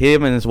 it's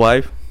him and his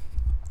wife.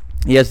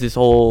 He has this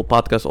whole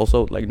podcast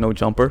also, like No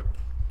Jumper.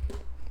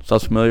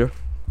 Sounds familiar?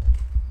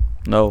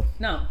 No.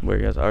 No. Where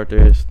he has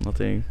artists,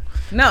 nothing.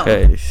 No.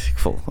 Okay,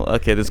 cool.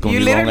 Okay, this is gonna be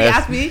long. You literally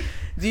asked me,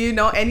 do you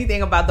know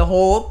anything about the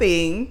whole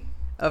thing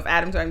of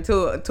Adam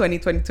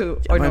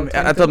 2022? Or no,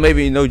 I thought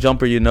maybe No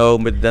Jumper you know,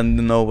 but then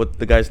to know what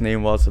the guy's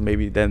name was, so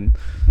maybe then.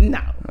 No.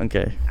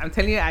 Okay. I'm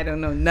telling you, I don't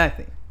know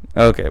nothing.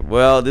 Okay,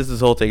 well, this is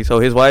the whole thing. So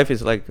his wife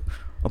is like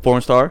a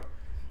porn star,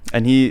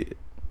 and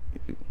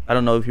I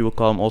don't know if you would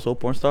call him also a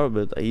porn star,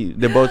 but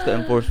they're both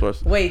porn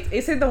stars. Wait,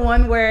 is it the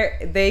one where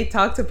they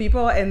talk to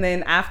people and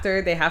then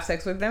after they have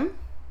sex with them?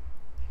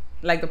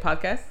 Like the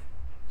podcast?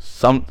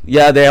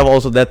 They have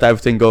also that type of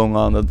thing going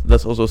on.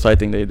 That's also a side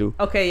thing they do.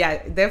 Okay,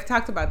 yeah, they've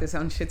talked about this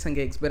on Shits and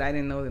Gigs, but I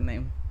didn't know the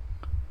name.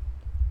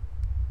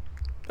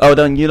 Oh,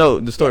 then you know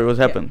the story. What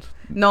happened?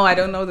 No, I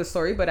don't know the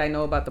story, but I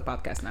know about the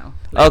podcast now.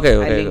 Okay.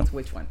 I linked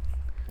which one.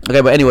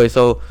 Okay, but anyway,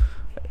 so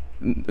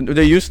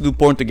they used to do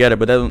porn together,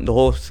 but then the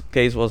whole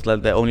case was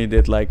that they only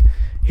did like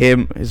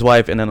him, his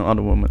wife, and then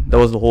another woman. That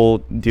was the whole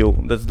deal.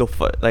 That's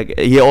like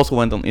he also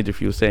went on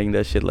interviews saying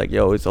that shit like,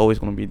 yo, it's always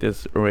gonna be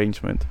this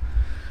arrangement.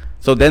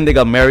 So then they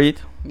got married.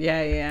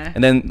 Yeah.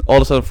 And then all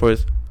of a sudden, for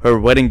his her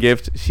wedding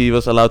gift, she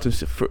was allowed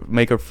to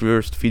make her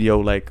first video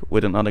like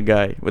with another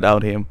guy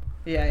without him.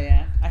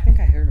 Yeah. I think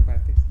I heard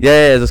about this.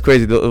 Yeah, that's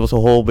crazy. It was a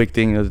whole big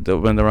thing that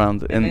went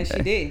around. And then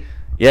she did.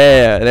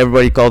 Yeah, and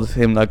everybody called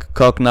him like a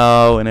cock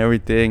now and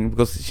everything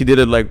because she did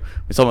it like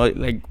with someone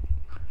like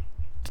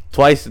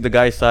twice the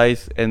guy's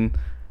size, and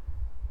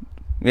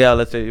yeah,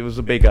 let's say it was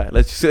a big guy.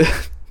 Let's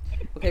just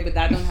Okay, but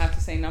that don't have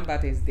to say nothing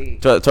about his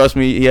dick. trust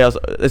me,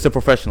 it's a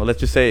professional. Let's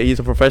just say he's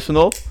a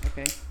professional.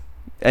 Okay.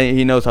 And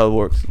he knows how it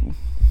works.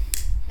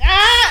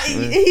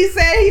 He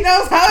said he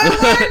knows how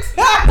it works.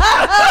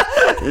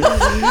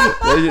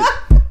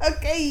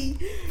 Okay.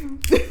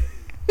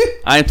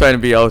 I ain't trying to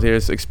be out here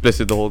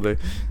explicit the whole day.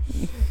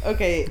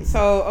 Okay,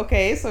 so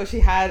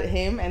she had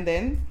him, and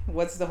then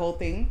what's the whole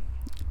thing?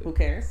 Who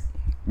cares?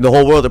 The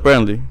whole world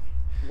apparently.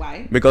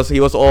 Why? Because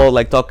he was all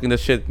like talking the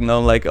shit,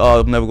 like,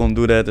 oh, I'm never gonna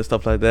do that and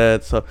stuff like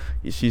that. So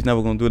she's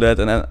never gonna do that,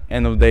 and at the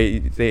end of the day,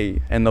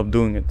 they end up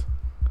doing it.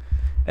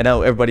 And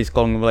now everybody's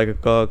calling him like a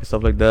cock and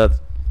stuff like that,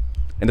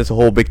 and it's a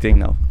whole big thing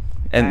now.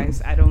 And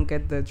guys, I don't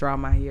get the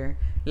drama here.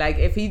 Like,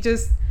 maybe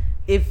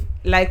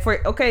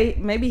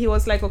he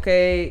was like,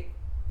 okay,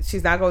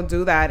 she's not gonna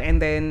do that,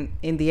 and then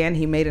in the end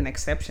he made an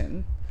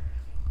exception.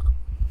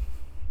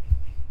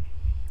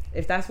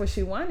 If that's what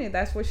she wanted,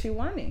 that's what she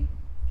wanted.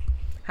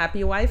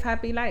 Happy wife,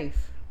 happy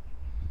life.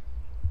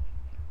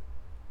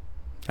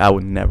 I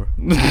would never.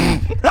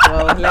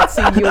 Well, let's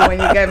see you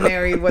when you get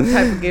married, what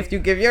type of gift you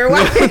give your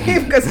wife,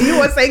 because he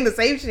was saying the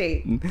same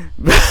shit.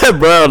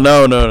 Bro,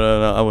 no,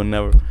 I would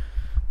never.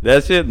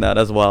 That shit, nah,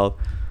 that's wild.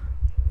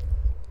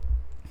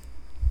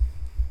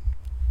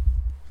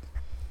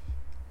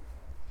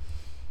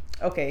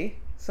 Okay,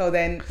 so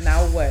then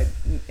now what?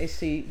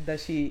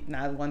 Does she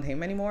not want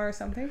him anymore or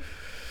something?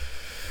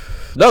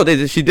 No,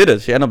 she did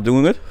it. She ended up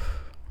doing it.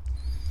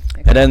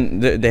 Okay.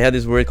 And then they had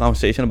this weird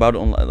conversation about it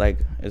on, like,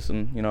 it's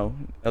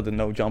at the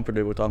No Jumper,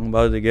 they were talking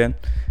about it again.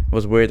 It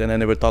was weird, and then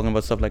they were talking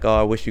about stuff like, oh,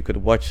 I wish you could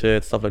watch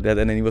it, stuff like that.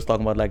 And then he was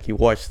talking about like he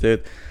watched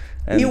it.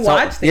 And he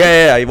watched it?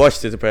 Yeah, he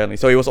watched it apparently.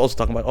 So he was also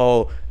talking about,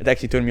 oh, it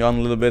actually turned me on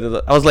a little bit.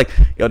 I was like,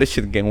 yo, this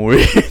shit getting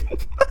weird.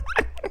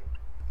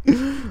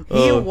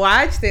 He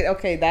watched it.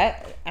 Okay,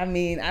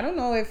 I don't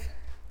know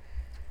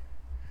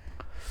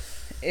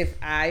if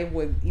I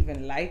would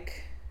even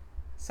like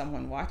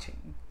someone watching.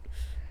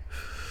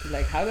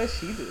 Like, how does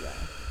she do that?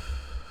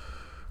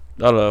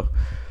 I don't know.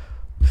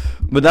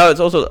 But now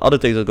it's also other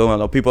things that are going on.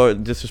 Now people are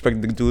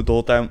disrespecting the dude the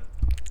whole time.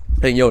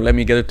 Saying, yo, let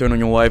me get a turn on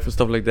your wife and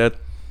stuff like that.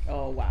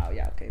 Oh, wow.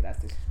 Yeah, okay, that's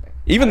disrespect.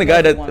 Even the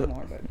guy that... One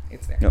more, but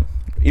it's there. Yeah.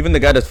 Even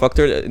the guy that fucked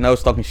her now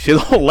is talking shit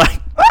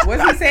online.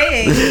 What's he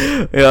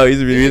saying? Yeah, he's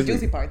the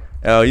juicy part.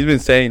 He's been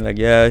saying like,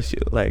 yeah,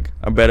 I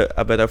bet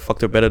I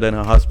fucked her better than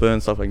her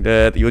husband, stuff like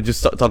that. You were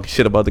just talking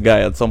shit about the guy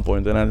at some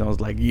point, and I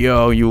was like,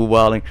 yo, you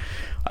wilding.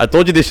 I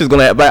told you this shit's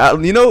gonna happen.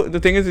 But the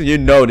thing is,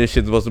 this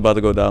shit was about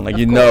to go down. Like,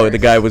 the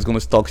guy was gonna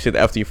talk shit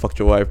after you fucked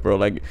your wife, bro.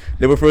 Like,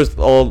 they were first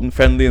all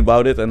friendly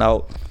about it, and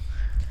now...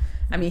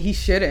 I mean, he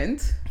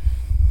shouldn't.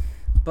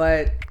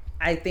 But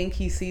I think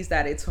he sees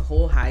that it's a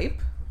whole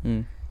hype.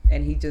 And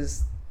he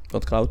just...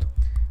 Got clout.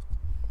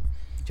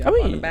 Jump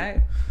on the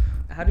back.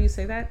 How do you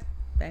say that?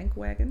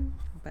 Bandwagon?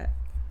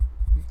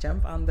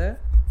 Jump on the...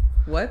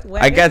 What?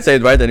 Wagon? I can't say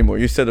it right anymore.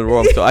 You said it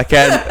wrong, so I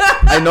can't.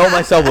 I know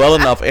myself well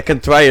enough. I can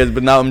try it,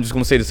 but now I'm just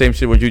gonna say the same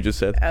shit what you just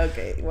said.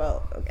 Okay,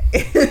 well,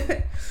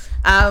 okay.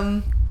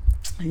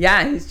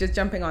 Yeah, he's just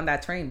jumping on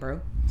that train,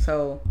 bro.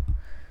 So,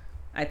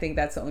 I think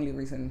that's the only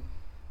reason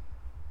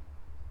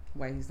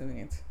why he's doing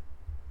it.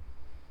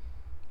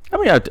 I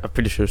mean, I'm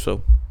pretty sure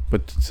so,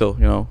 but still,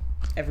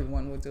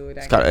 everyone would do it.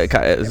 It's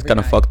kind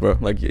of fucked, bro.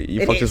 Like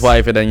you fucked his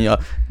wife, and then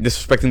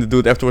disrespecting the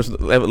dude afterwards a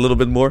little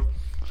bit more.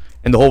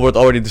 And the whole world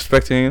already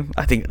disrespecting him.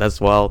 I think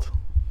that's wild.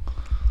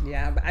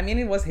 Yeah, but I mean,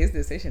 it was his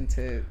decision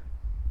to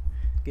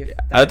give.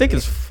 I think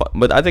it's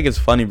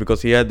funny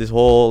because he had this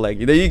whole like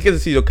you can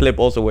see the clip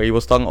also where he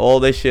was talking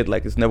all that shit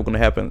like it's never gonna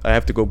happen. I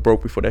have to go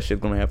broke before that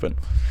shit gonna happen.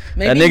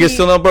 That nigga's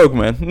still not broke,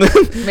 man.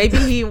 Maybe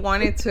he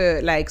wanted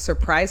to like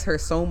surprise her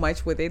so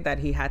much with it that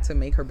he had to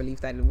make her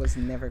believe that it was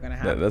never gonna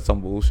happen. That's some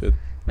bullshit.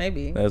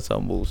 Maybe. That's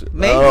some bullshit.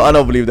 No, I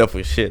don't believe that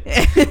for shit.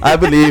 I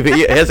believe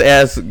his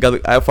ass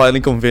got. I finally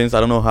convinced. I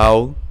don't know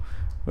how.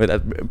 But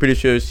I'm pretty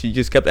sure she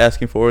just kept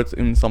asking for it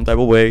in some type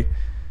of way.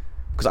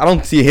 Because I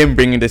don't see him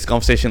bringing this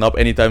conversation up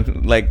anytime.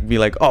 Like, be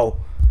like, oh,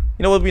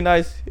 you know what would be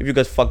nice? If you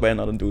guys fuck by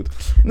another dude.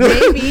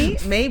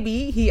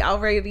 Maybe he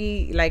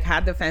already like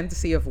had the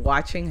fantasy of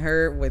watching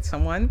her with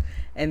someone.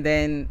 And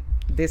then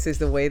this is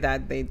the way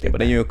that they do. Yeah, but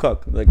then you're a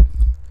cuck. Like,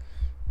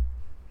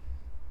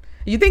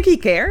 you think he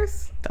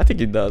cares? I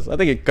think he does. I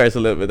think he cares a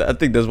little bit. I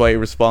think that's why he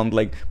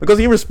because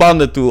he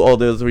responded to all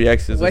those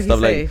reactions and stuff.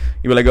 Like,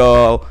 he was like,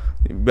 oh,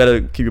 you better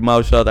keep your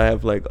mouth shut. I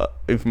have like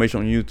information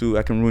on you too.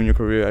 I can ruin your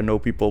career. I know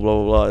people, blah,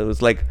 blah, blah. It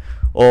was like,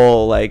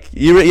 all like,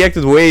 he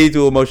reacted way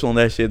too emotional on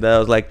that shit. That I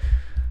was like,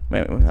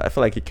 man, I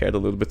feel like he cared a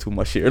little bit too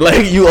much here.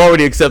 Like, you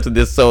already accepted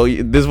this, so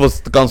this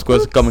was the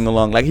consequence coming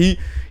along. Like, he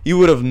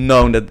would have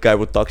known that guy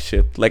would talk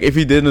shit. Like, if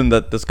he didn't,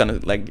 that's kind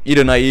of like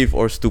either naive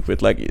or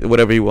stupid, like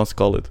whatever he wants to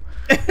call it.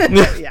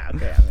 Yeah,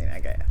 okay. I mean, I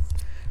guess.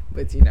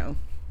 But you know,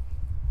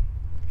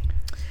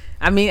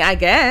 I mean, I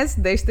guess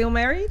they're still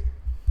married.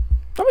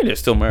 I mean, they're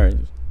still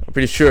married. I'm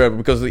pretty sure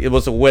because it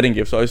was a wedding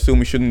gift, so I assume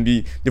he shouldn't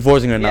be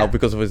divorcing her now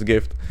because of his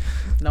gift.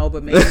 No,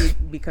 but maybe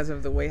because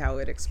of the way how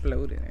it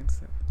exploded and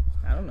stuff.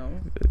 I don't know.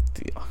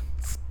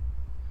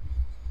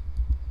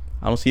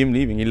 I don't see him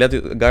leaving. He let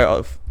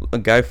a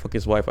guy fuck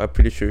his wife. I'm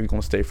pretty sure he's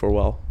gonna stay for a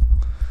while.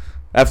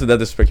 After that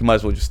disrespect, you might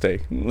as well just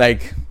stay.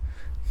 Like,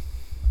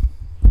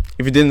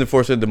 if you didn't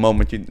divorce her at the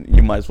moment,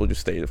 you might as well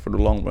just stay there for the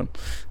long run.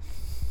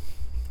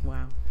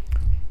 Wow.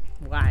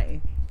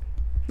 Why?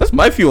 That's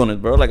my view on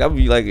it, bro. Like, I'd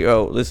be like,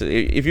 yo, listen,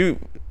 if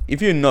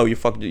you know you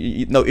fucked,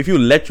 if you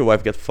let your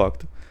wife get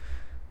fucked,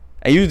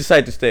 and you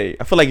decide to stay,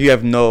 I feel like you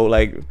have no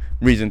like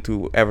reason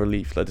to ever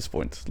leave at this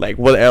point. Like,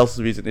 what else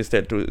reason is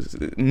there to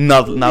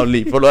not now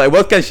leave? Or like,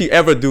 what can she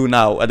ever do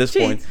now at this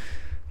point?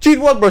 Cheat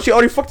what, bro? She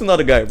already fucked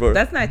another guy, bro.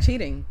 That's not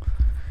cheating.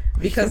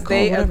 Because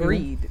they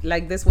agreed.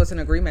 Like, this was an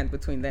agreement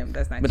between them.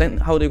 That's not but cheating.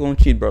 Then how are they going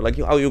to cheat, bro? Like,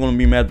 how are you going to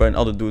be mad by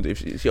another dude if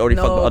she already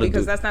fucked the other dude? No,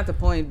 because that's not the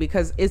point.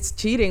 Because it's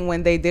cheating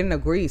when they didn't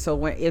agree.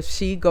 So if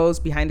she goes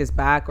behind his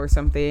back or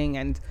something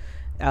and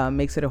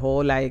makes it a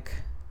whole, like,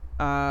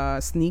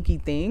 sneaky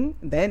thing,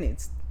 then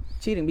it's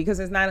cheating because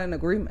it's not an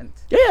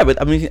agreement. Yeah,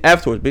 but I mean,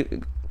 afterwards...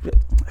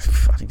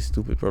 I think it's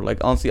stupid, bro.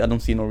 Like, honestly, I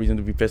don't see no reason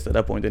to be pissed at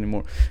that point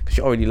anymore. Because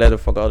she already let her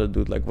fuck out a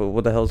dude. Like,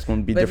 what the hell is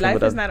going to be different with that?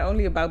 But life is not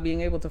only about being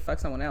able to fuck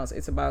someone else.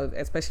 It's about,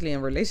 especially in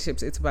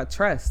relationships, it's about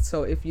trust.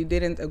 So if you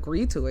didn't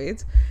agree to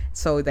it,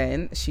 so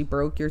then she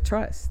broke your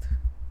trust.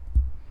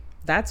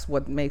 That's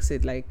what makes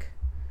it like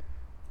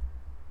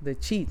the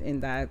cheat in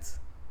that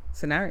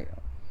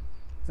scenario.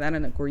 It's not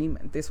an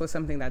agreement. This was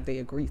something that they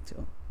agreed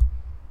to.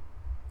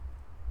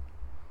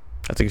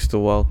 I think it's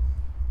still wild.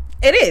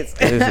 It is.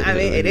 I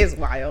mean, it is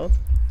wild.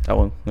 That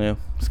one, yeah,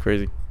 it's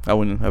crazy. I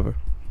wouldn't ever.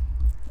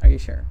 Are you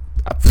sure?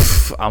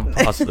 I'm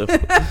positive.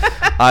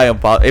 I am.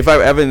 If I'm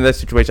ever in that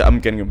situation, I'm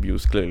getting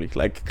abused.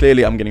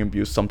 Clearly, I'm getting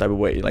abused some type of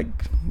way. Like,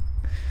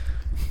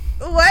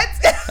 what?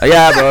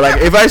 Yeah, bro.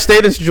 Like, if I stay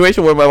in a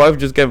situation where my wife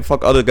just can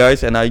fuck other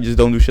guys and I just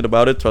don't do shit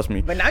about it, trust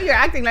me. But now you're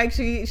acting like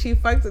she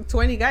fucked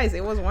 20 guys.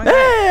 It was one.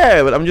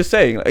 Yeah, but I'm just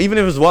saying, like, even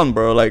if it's one,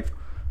 bro, like.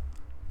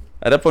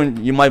 At that point,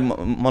 you might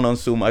want to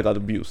assume I got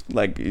abused.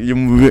 Like, you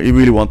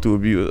really want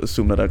to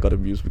assume that I got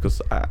abused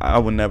because I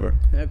would never.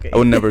 Okay. I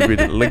would never agree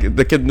to it. Like,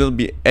 there can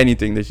be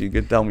anything that you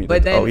could tell me.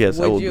 But that, then, oh, yes,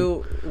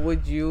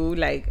 would you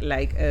like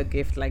a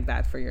gift like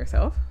that for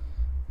yourself?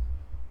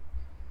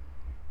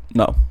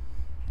 No.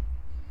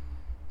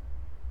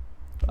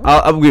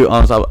 I'll be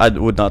honest. I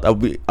would not.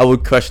 I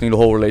would question the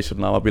whole relationship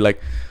now. I'll be like,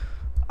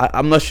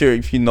 I'm not sure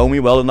if you know me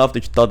well enough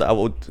that you thought that I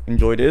would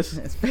enjoy this.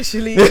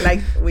 Especially like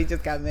we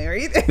just got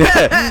married.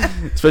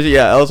 Especially,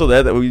 yeah, also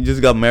that we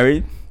just got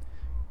married.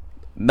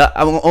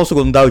 I'm also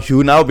going to doubt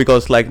you now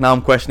because like now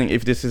I'm questioning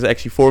if this is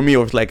actually for me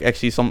or it's like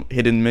actually some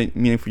hidden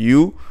meaning for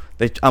you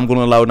that I'm going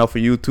to allow now for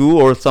you too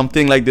or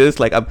something like this.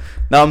 Like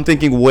I'm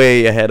thinking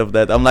way ahead of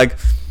that. I'm like,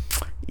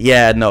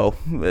 yeah, no,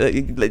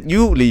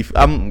 you leave.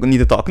 I'm going to need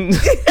to talk.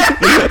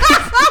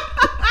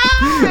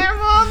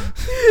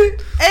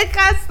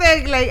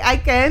 I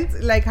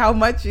can't like how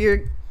much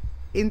you're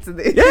into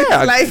this.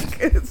 Yeah,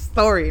 like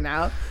story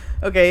now.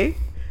 Okay.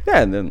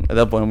 Yeah, and then at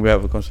that point we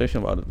have a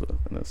conversation about it.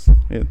 And that's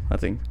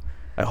it.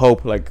 I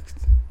hope like.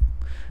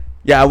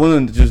 Yeah, I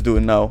wouldn't just do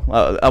it now.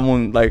 I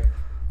wouldn't like.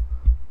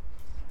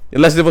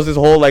 Unless there was this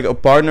whole like a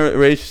partner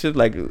relationship,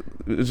 like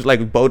it's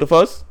like both of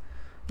us,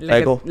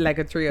 like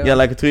a trio. Yeah,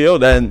 like a trio.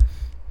 Then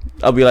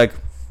I'll be like,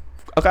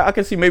 okay, I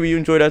can see maybe you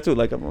enjoy that too.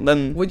 Like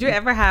then. Would you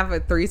ever have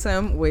a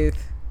threesome with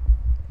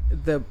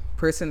the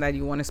person that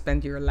you want to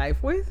spend your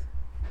life with?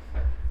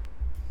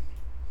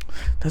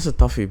 That's a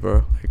toughie,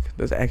 bro. Like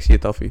that's actually a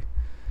toughie.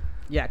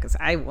 Yeah, because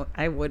I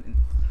wouldn't.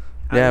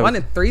 Yeah, I want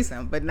a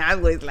threesome, but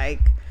not with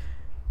like.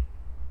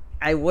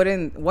 I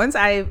wouldn't. Once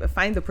I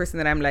find the person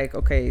that I'm like,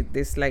 okay,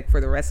 this like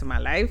for the rest of my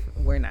life,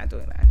 we're not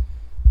doing that.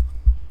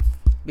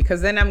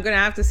 Because then I'm gonna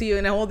have to see you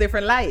in a whole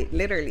different light,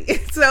 literally.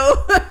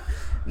 So,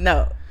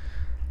 no.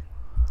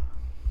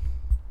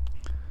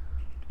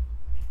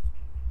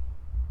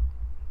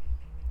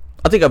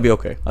 I think I'll be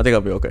okay.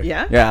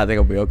 Yeah? Yeah, I think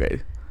I'll be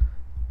okay.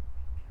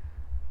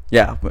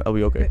 Yeah, I'll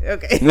be okay.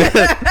 Okay.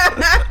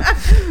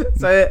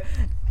 So,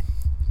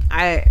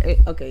 I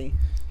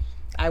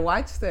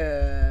watched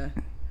a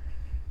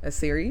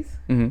series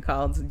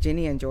called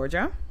Ginny and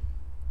Georgia.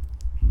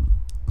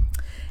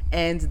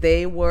 And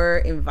they were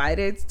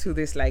invited to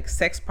this like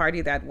sex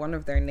party that one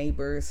of their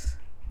neighbors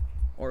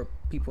or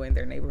people in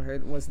their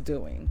neighborhood was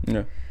doing.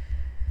 Yeah.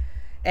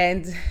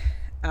 And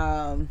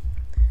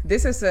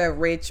this is a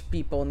rich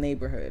people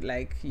neighborhood,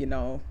 like, you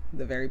know,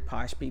 the very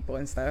posh people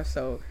and stuff.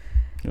 So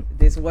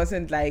this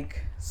wasn't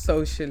like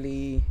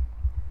socially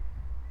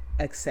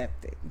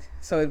accepted.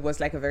 So it was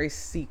like a very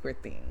secret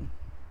thing.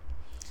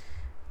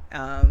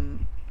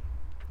 And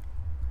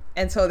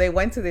so they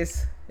went to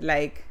this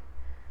like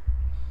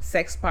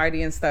sex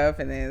party and stuff,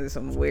 and then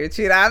some weird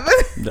shit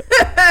happened.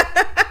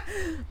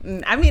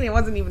 I mean, it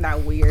wasn't even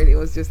that weird. It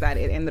was just that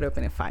it ended up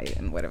in a fight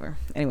and whatever.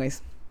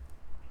 Anyways,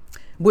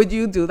 would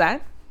you do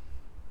that?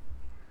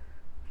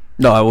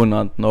 No, I would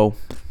not. No.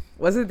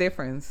 What's the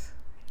difference?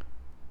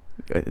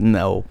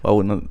 No, I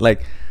would not.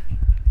 Like,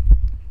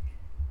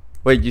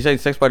 wait, you say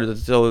sex party?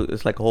 So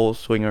it's like a whole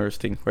swingers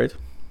thing, right?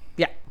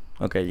 Yeah.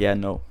 Okay. Yeah.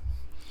 No.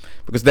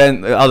 Because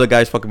then other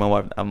guys fucking my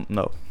wife.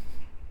 No.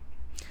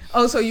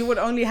 Oh, so you would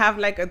only have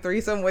like a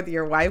threesome with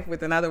your wife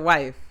with another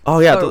wife? Oh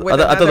yeah, Or with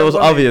I thought it was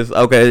another woman? obvious.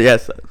 Okay,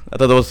 yes, I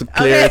thought it was a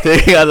clear Okay.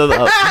 thing. I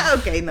thought,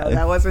 Okay, no,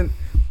 that wasn't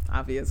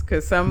obvious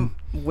because some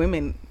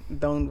women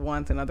don't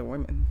want another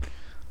woman.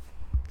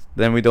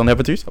 then we don't have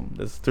a threesome.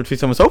 The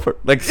threesome is over.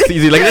 Like it's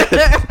easy like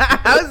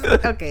that.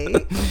 Okay.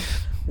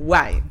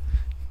 Why?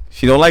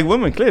 She don't like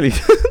women clearly.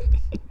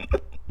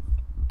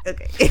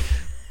 Okay.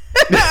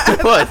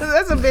 What?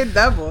 That's a bit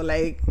double.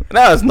 Like,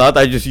 No, it's not.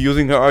 I just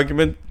using her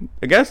argument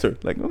against her.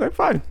 Like, okay,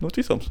 fine, no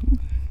threesomes.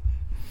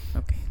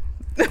 okay.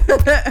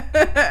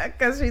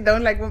 Because she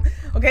don't like women.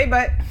 Okay,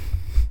 but.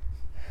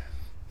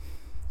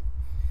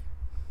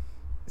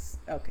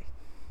 Okay.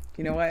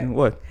 You know what?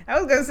 What? I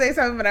was gonna say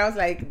something, but I was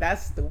like,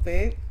 "That's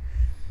stupid."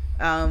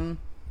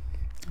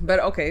 But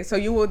okay, so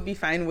you would be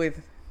fine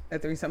with a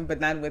threesome, but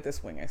not with the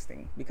swingers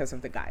thing because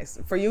of the guys.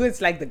 For you, it's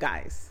like the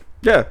guys,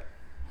 Yeah.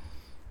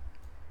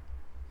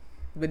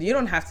 but you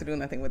don't have to do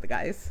nothing with the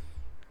guys.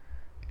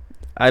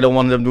 I don't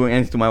want them doing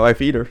anything to my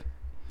wife either.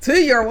 To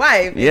your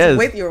wife, Yes. it's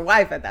with your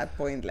wife at that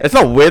point. Like, It's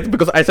not with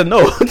because I said no.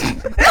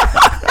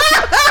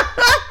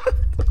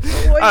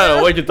 I don't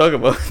know what you're talking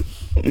about.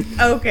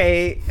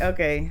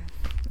 Okay.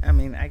 I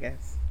mean, I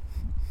guess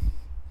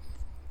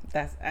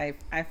that's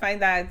I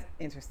find that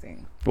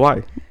interesting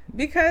Why?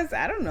 because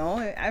I don't know.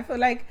 I feel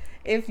like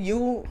if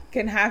you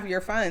can have your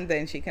fun,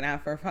 then she can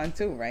have her fun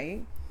too,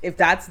 right? If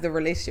that's the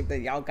relationship that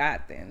y'all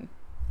got, then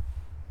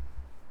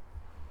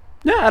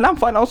Yeah, and I'm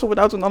fine also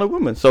without another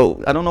woman.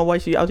 So I don't know why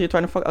she out here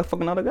trying to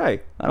fuck another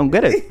guy. I don't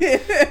get it.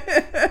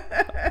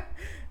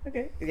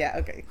 okay, yeah,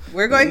 okay.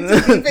 We're going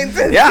to deep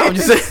into Yeah, I'm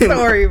just this saying.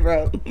 story,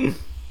 bro.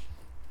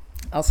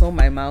 Also,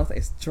 my mouth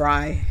is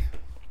dry.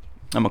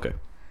 I'm okay.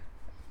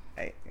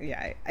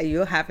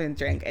 You haven't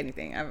drank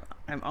anything.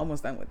 I'm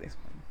almost done with this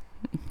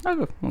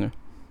one. Okay.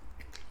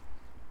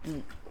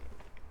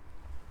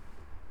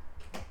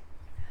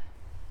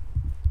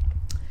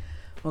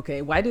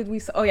 Okay, why did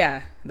we? Oh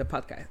yeah, the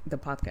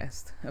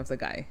podcast of the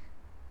guy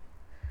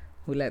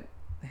who let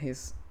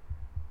his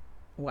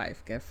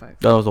wife get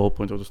fucked. That was the whole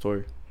point of the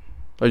story.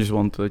 I just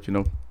wanted to let you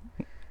know.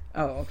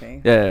 Oh,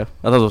 okay. Yeah.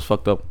 I thought it was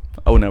fucked up.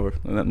 I would never.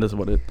 And that's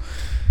about it.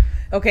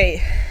 Okay,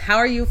 how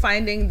are you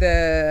finding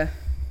the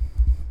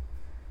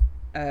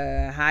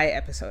high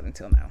episode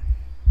until now?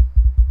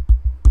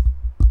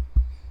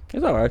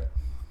 It's alright.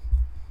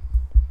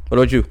 What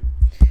about you?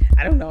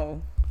 I don't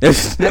know. I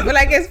feel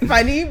like it's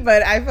funny,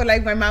 but I feel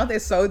like my mouth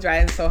is so dry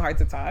and so hard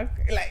to talk.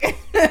 Like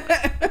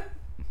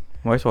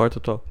Why so hard to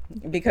talk?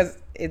 because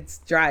it's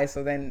dry,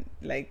 so then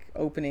like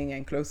opening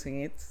and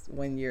closing it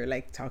when you're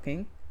like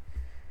talking,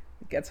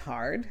 it gets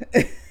hard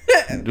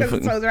because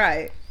it's so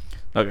dry.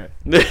 Okay.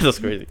 That's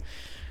crazy.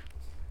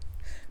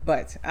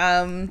 But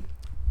I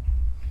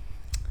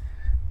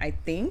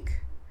think.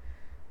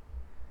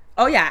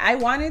 Oh yeah, I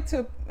wanted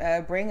to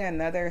bring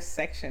another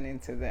section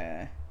into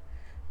the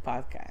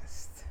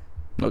podcast.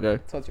 Okay.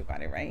 Told you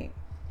about it, right?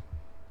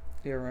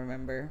 Do you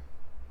remember?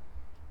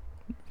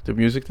 The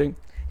music thing?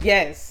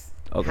 Yes.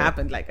 Okay.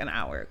 Happened like an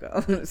hour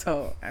ago.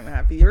 So I'm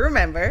happy you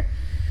remember.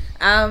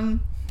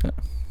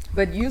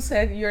 But you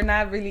said you're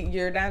not really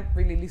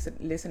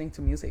listening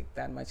to music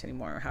that much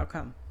anymore. How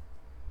come?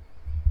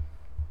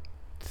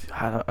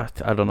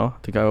 I don't know. I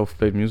think I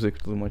overplayed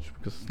music too much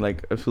because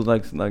like it feels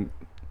like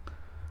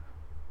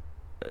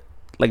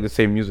the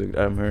same music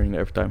that I'm hearing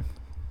every time.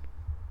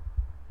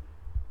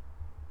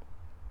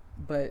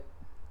 But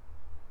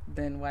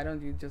then why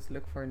don't you just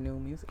look for new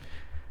music?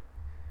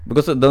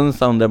 Because it doesn't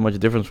sound that much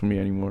different for me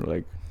anymore.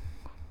 Like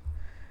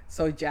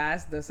So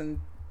jazz doesn't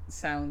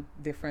sound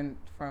different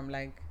from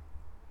like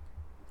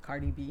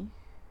Cardi B?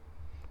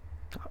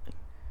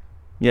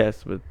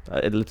 yes, but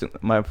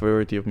my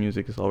variety of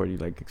music is already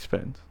like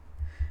expand.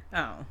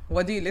 Oh,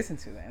 what do you listen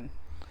to then?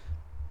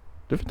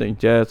 Different things: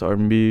 jazz,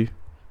 R&B,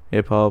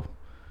 hip hop.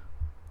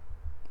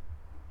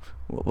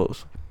 What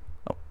was?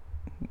 Oh,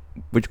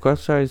 which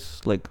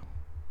classifies like?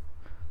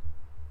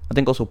 I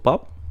think also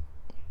pop.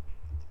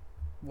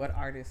 What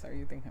artists are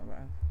you thinking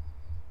about?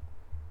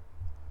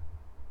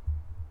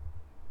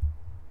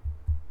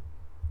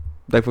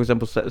 Like for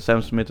example,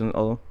 Sam Smith and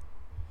all.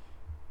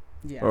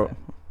 Yeah, Or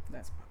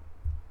that's pop,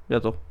 yeah,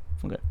 toch?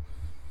 Okay.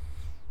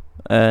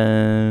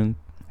 And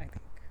I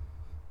think.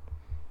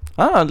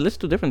 I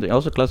listen to different things.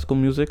 Also classical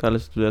music. I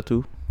listen to that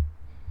too.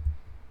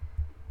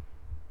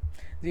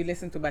 Do you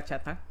listen to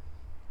bachata?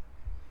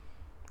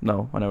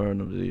 No, I never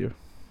heard of it either.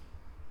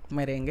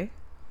 Merengue?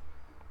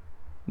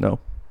 No.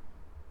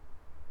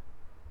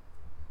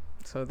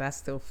 So that's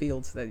still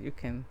fields that you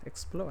can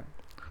explore.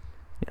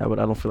 Yeah, but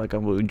I don't feel like I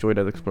will enjoy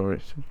that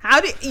exploration.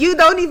 How do you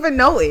don't even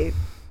know it?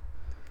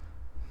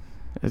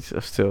 It's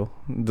still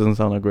it doesn't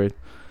sound that great.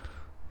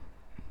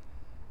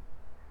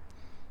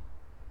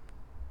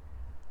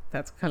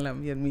 That's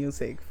Colombian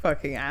music,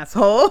 fucking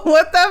asshole.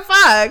 What the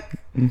fuck?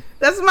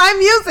 That's my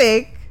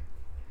music.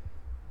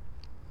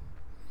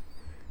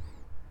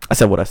 I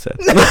said what I said.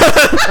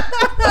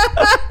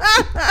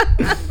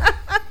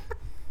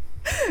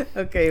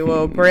 Okay,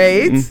 well,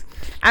 great.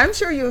 I'm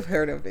sure you've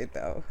heard of it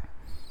though.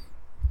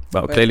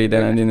 Well, But clearly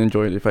then I yeah. didn't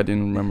enjoy it if I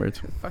didn't remember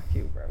it. Fuck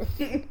you, bro.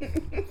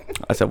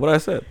 I said what I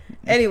said.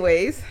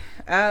 Anyways,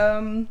 I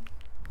don't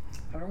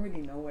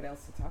really know what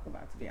else to talk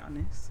about, to be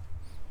honest.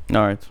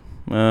 All right.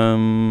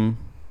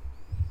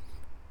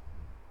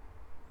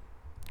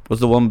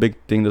 What's the one big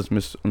thing that's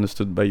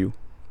misunderstood by you?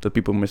 That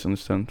people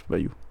misunderstand by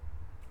you?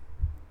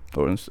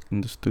 Or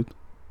understood?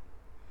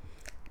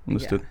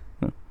 Understood.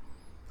 Yeah.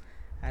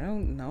 I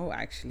don't know,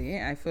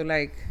 actually. I feel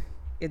like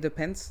it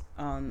depends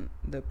on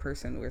the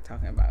person we're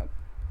talking about.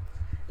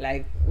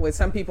 Like, with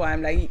some people,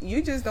 I'm like,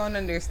 you just don't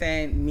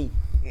understand me.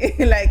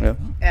 Like, Yeah.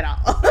 at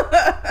all.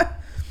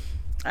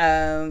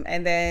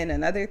 And then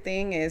another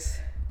thing is,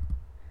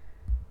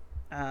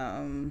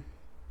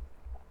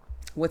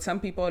 with some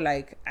people,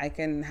 like, I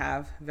can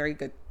have very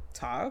good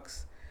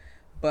talks,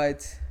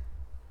 but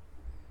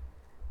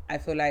I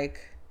feel like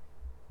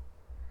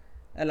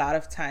a lot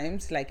of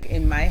times, like,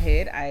 in my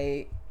head,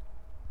 I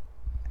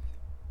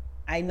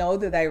know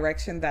the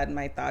direction that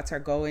my thoughts are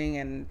going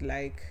and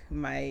like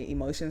my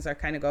emotions are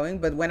kind of going,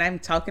 but when I'm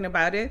talking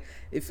about it,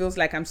 it feels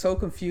like I'm so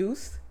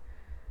confused.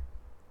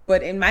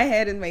 But in my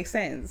head, it makes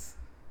sense.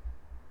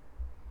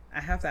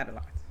 I have that a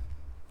lot.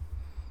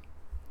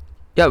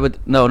 Yeah, but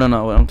no.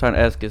 What I'm trying to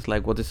ask is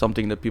like, what is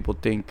something that people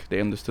think they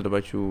understood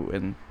about you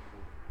and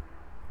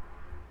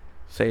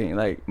saying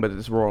like, but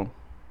it's wrong.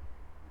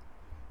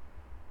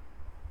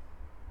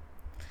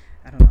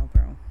 I don't know,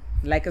 bro.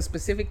 Like a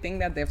specific thing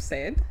that they've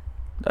said.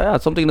 Yeah,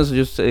 something that's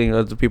just saying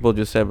that the people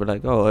just said, but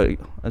like, oh,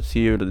 I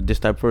see you're this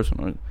type of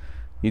person, or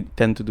you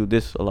tend to do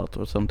this a lot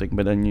or something,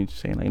 but then you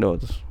saying like, no,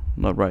 it's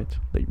not right.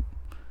 Like,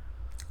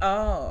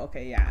 Oh,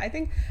 okay, yeah. I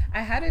think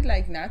I had it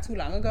like not too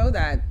long ago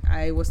that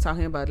I was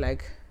talking about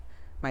like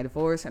my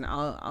divorce and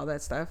all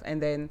that stuff,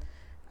 and then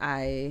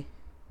I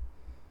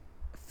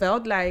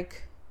felt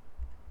like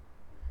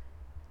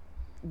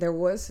there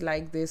was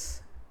like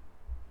this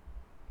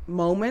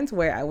moment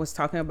where I was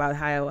talking about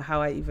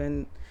how I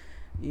even,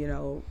 you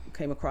know,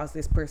 came across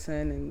this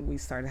person and we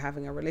started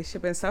having a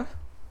relationship and stuff,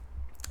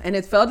 and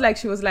it felt like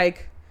she was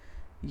like,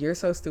 "You're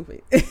so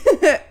stupid,"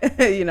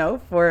 you know,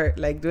 for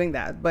like doing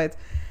that, but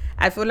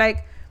I feel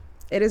like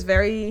it is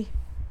very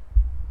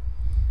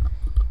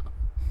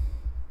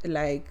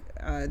like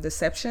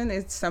deception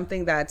is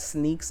something that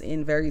sneaks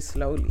in very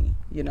slowly,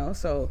 you know.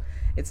 So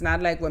it's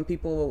not like when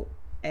people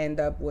end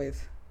up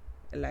with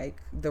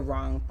like the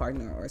wrong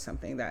partner or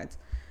something that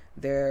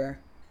they're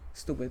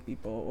stupid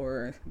people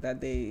or that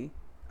they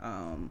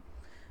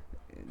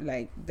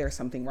like there's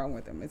something wrong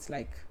with them. It's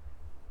like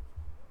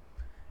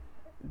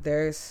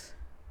there's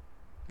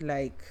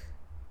like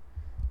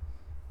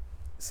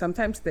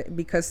sometimes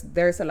because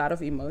there's a lot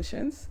of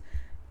emotions,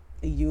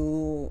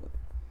 you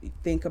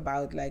think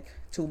about like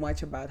too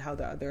much about how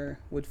the other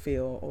would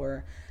feel,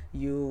 or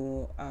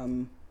you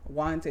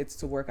want it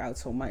to work out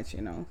so much,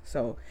 you know.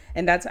 So,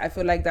 and that's, I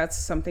feel like that's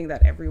something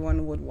that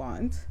everyone would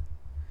want,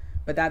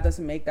 but that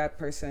doesn't make that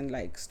person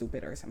like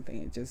stupid or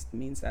something. It just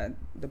means that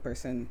the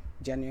person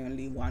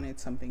genuinely wanted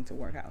something to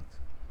work out.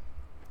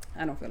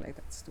 I don't feel like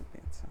that's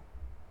stupid. So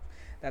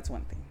that's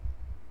one thing.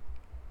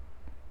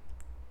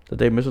 that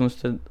they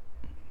misunderstood,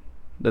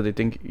 that they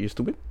think you're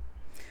stupid.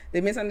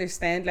 They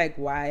misunderstand like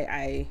why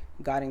I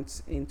got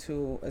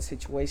into a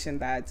situation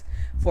that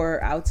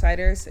for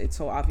outsiders it's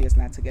so obvious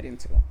not to get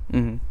into.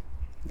 Mm-hmm.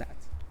 That.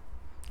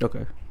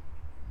 Okay.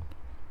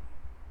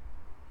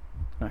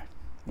 Alright.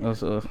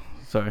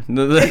 Sorry.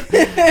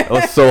 It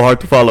was so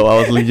hard to follow. I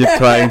was legit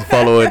trying to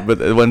follow it,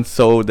 but it went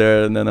so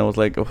there, and then I was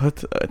like,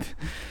 what?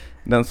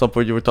 Then at some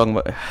point you were talking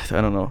about,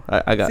 I don't know.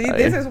 I got. See,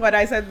 this is what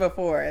I said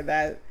before,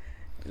 that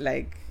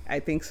like I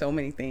think so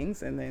many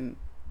things and then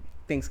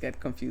things get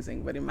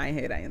confusing, but in my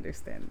head I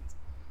understand.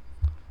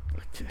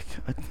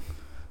 I feel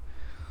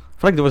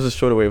like there was a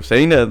shorter way of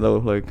saying that though.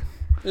 Like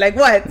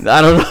what?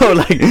 I don't know.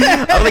 Like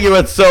I don't think it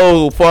went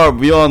so far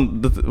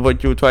beyond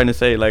what you were trying to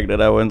say. Like that,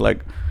 I went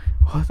like,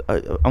 what?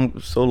 I'm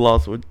so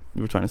lost what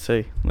you were trying to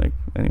say. Like,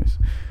 anyways.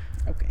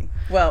 Okay.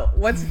 Well,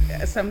 what's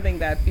something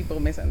that people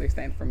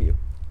misunderstand from you?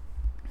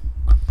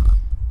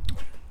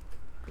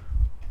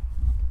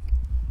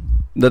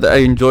 That I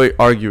enjoy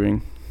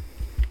arguing.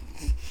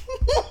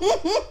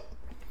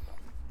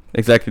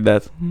 Exactly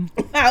that.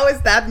 How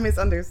is that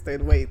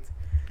misunderstood? Wait.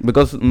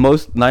 Because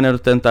 9 out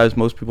of 10 times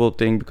most people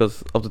think,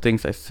 because of the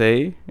things I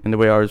say and the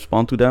way I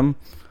respond to them,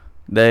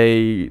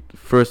 they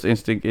first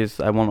instinct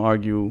is I want to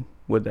argue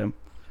with them.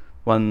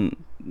 When,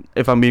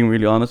 if I'm being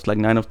really honest, like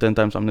 9 of 10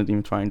 times I'm not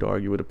even trying to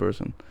argue with a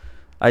person.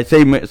 I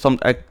say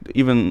I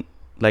even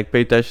like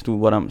pay attention to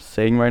what I'm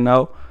saying right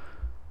now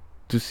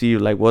to see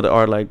like what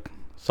are like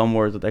some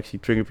words that actually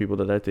trigger people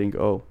that I think,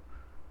 oh,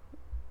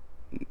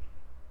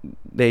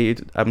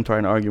 I'm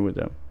trying to argue with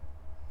them.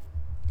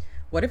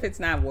 What if it's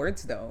not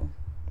words though?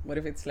 What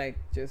if it's like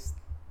just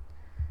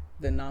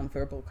the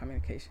nonverbal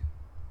communication?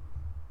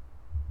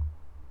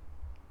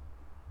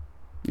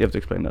 You have to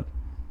explain that.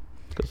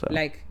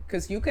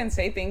 Because you can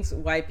say things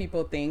why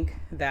people think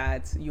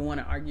that you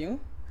want to argue,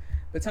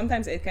 but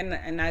sometimes it can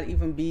not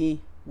even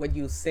be what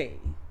you say.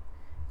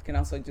 It can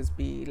also just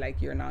be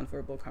like your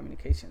nonverbal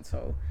communication.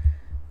 So,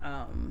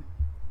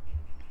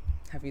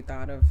 have you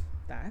thought of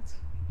that?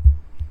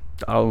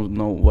 I don't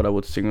know what I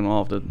would signal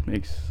off that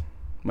makes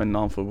my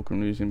non-verbal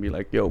communication be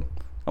like, yo,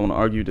 I want to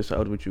argue this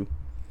out with you.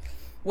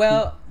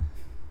 Well,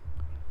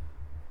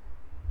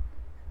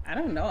 I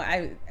don't know.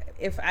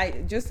 If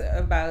I just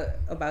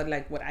about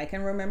like what I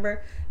can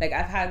remember, like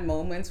I've had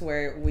moments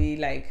where we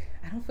like,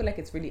 I don't feel like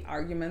it's really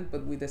argument,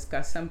 but we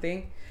discuss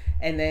something,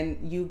 and then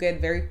you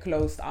get very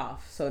closed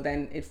off. So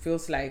then it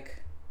feels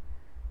like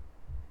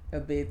a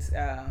bit.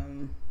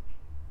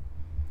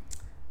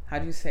 How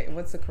do you say?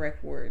 What's the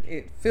correct word?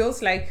 It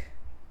feels like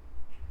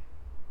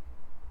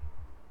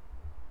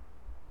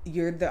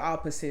you're the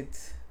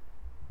opposite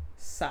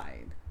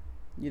side,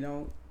 you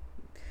know?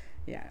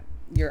 Yeah,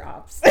 you're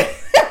ops.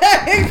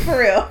 For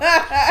real.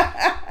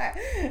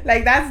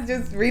 Like that's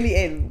just really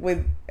it.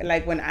 With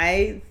like when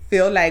I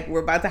feel like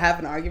we're about to have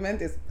an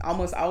argument, it's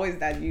almost always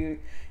that you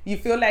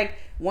feel like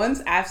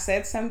once I've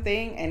said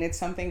something and it's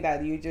something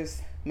that you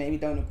just maybe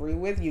don't agree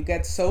with, you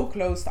get so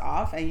closed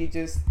off and you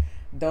just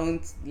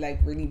don't like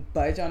really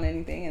budge on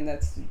anything, and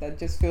that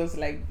just feels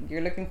like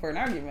you're looking for an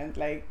argument.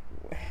 Like,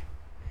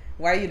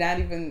 why are you not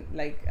even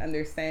like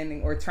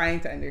understanding or trying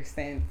to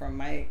understand from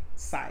my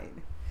side?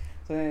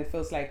 So then it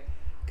feels like,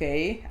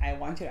 okay, I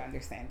want you to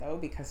understand though,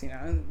 because you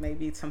know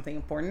maybe it's something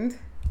important,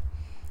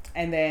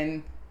 and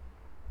then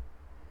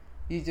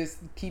you just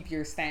keep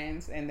your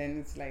stance, and then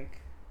it's like,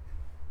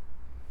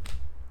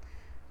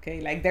 okay,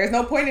 like there's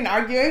no point in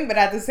arguing, but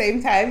at the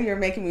same time you're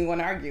making me want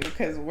to argue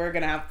because we're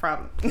gonna have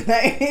problems.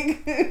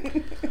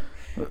 Like,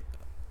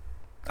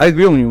 I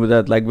agree with you with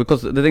that, like,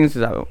 because the thing is,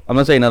 I'm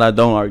not saying that I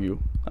don't argue.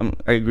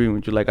 I agree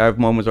with you. Like, I have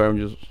moments where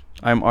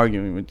I'm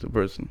arguing with the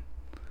person.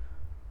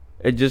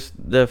 It's just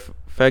the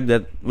fact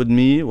that with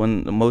me,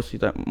 when most of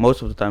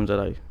the times that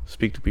I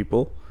speak to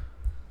people,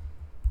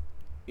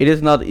 it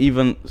is not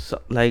even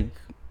like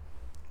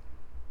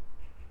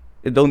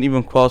it don't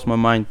even cross my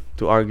mind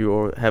to argue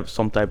or have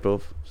some type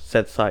of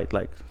set side,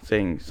 like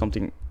saying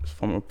something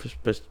from a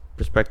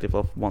perspective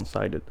of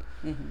one-sided.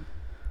 mm-hmm.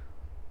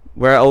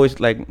 Where I always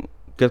like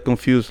get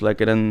confused,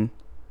 like, and then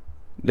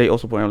they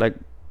also point out, like,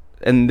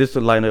 and this is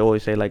the line I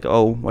always say, like,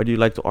 oh, why do you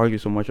like to argue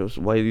so much? Or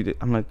why do you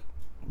I'm like,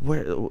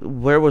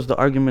 where was the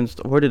argument?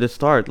 Where did it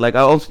start? Like,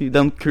 I honestly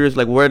then curious,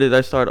 like, where did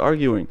I start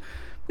arguing?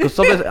 Because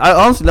sometimes I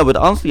honestly no, but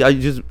honestly, I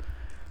just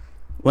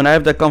when I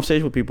have that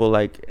conversation with people,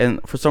 like, and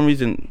for some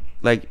reason,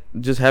 like,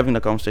 just having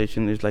the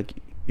conversation is like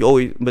you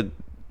always, but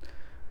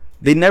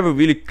they never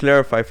really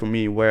clarify for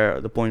me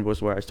where the point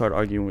was where I started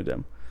arguing with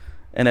them.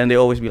 And then they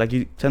always be like,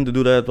 you tend to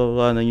do that, blah, blah,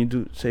 blah, and then you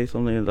do say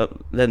something,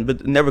 then,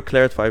 but never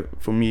clarify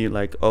for me,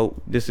 like, oh,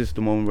 this is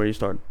the moment where you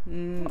start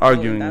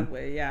arguing. Oh, that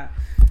way, yeah.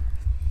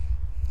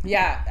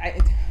 Yeah,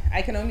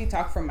 I can only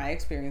talk from my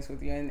experience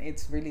with you, and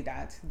it's really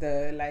that.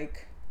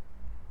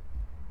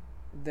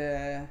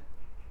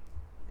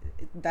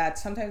 That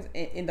sometimes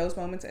in those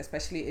moments,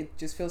 especially, it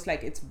just feels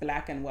like it's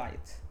black and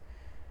white.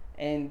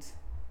 And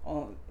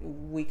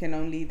we can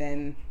only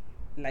then,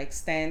 like,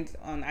 stand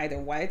on either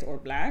white or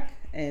black,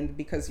 and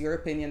because your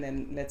opinion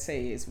then, let's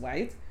say, is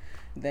white,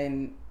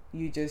 then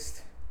you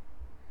just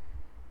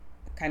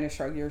kind of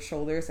shrug your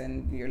shoulders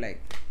and you're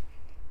like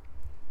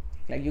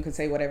you can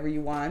say whatever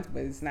you want,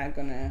 but it's not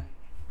gonna.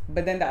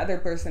 But then the other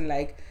person,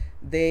 like,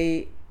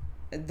 the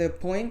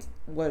point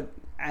what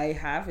I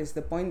have is,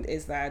 the point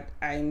is that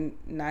I'm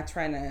not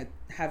trying to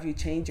have you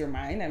change your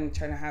mind. I'm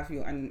trying to have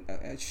you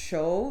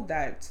show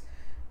that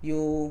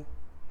you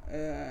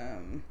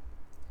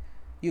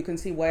you can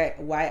see why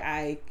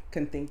I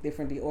can think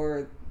differently,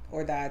 or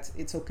that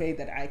it's okay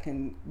that I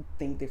can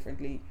think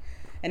differently,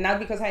 and not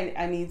because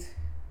I need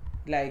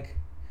like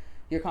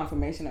your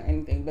confirmation or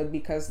anything, but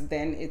because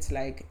then it's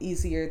like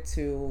easier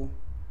to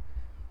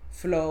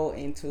flow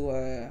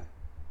into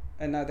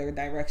another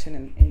direction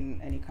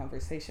in any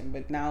conversation.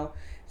 But now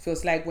it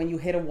feels like when you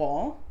hit a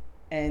wall,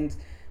 and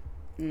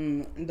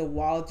the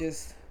wall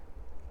just,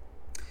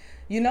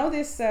 you know,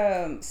 this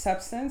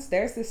substance,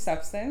 there's this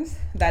substance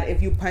that if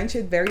you punch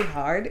it very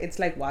hard, it's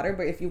like water,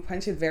 but if you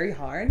punch it very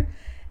hard,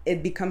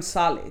 it becomes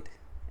solid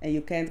and you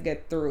can't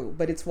get through,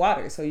 but it's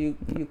water, so you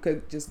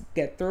could just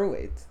get through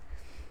it.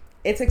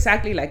 It's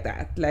exactly like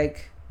that.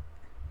 Like,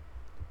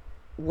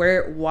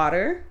 we're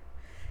water,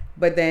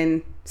 but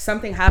then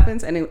something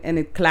happens and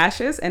it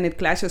clashes, and it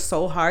clashes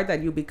so hard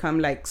that you become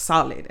like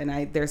solid,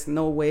 and there's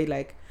no way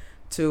like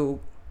to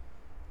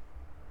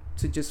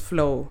just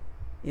flow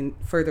in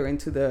further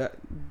into the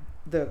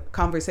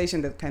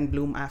conversation that can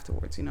bloom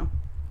afterwards, you know.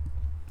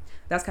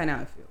 That's kind of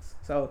how it feels.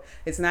 So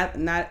it's not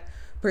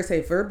per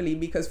se verbally,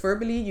 because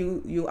verbally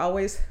you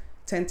always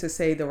tend to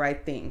say the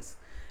right things.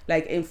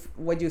 Like, if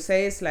what you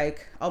say is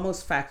like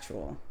almost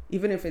factual,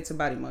 even if it's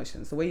about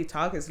emotions, the way you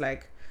talk is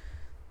like,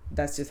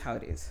 that's just how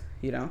it is,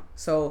 you know.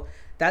 So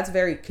that's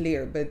very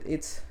clear. But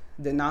it's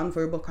the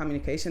nonverbal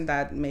communication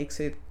that makes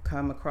it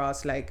come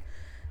across like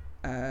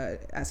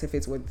as if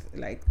it's with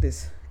like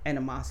this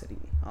animosity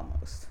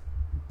almost.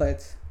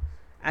 But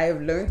I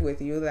have learned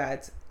with you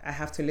that I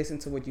have to listen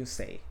to what you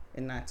say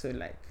and not to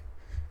like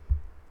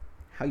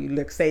how you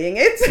look saying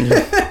it.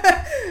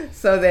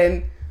 So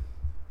then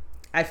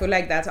I feel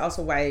like that's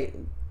also why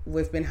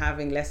we've been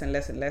having less and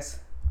less and less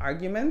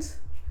arguments,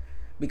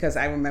 because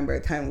I remember a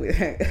time with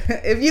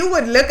if you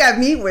would look at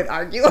me, would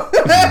argue.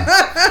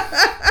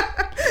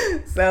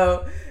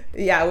 So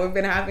yeah, we've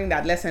been having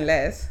that less and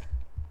less,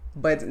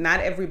 but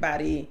not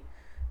everybody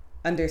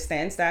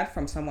understands that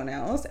from someone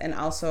else. And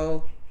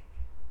also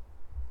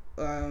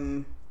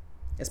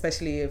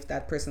especially if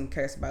that person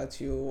cares about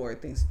you or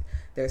thinks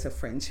there's a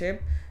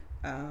friendship,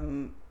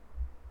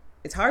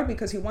 it's hard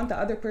because you want the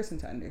other person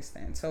to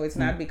understand. So it's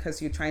not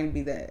because you're trying to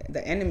be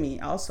the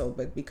enemy also,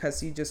 but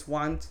because you just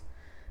want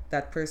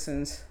that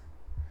person's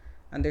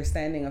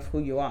understanding of who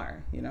you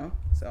are, you know?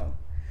 So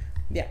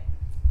yeah.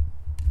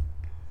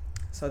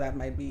 So that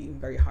might be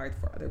very hard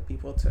for other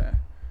people to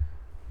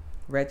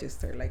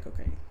register, like,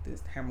 okay,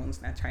 this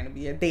Hermon's not trying to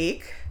be a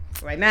dick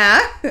right now.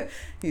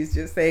 He's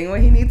just saying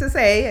what he needs to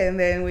say, and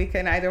then we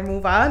can either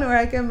move on or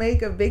I can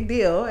make a big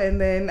deal and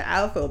then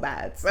I'll feel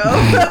bad. So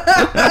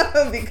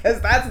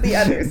because that's the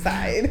other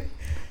side.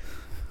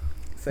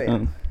 So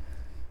yeah.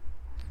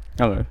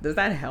 Okay. Does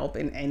that help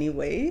in any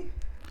way?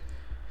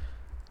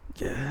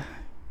 Yeah.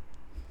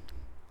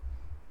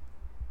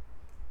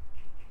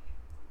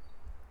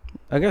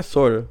 I guess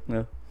sort of.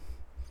 Yeah.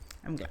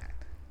 I'm glad.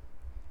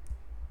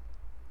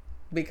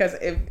 Because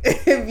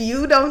if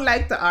you don't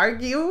like to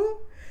argue,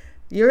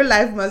 your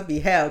life must be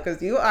hell,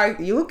 because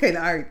you can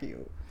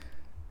argue.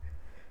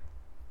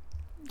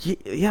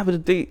 Yeah,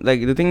 but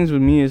the things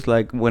with me is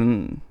like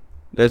when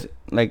there's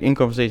like in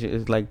conversation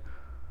is like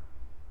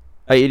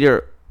so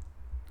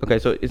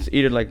it's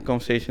either like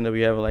conversation that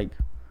we have like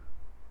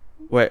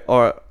where,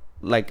 or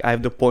like I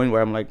have the point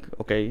where I'm like,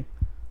 okay,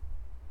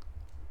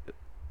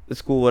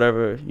 it's cool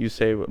whatever you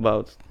say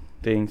about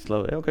things,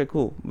 like, okay,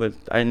 cool, but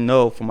I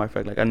know for my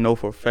fact, like I know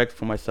for a fact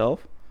for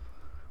myself,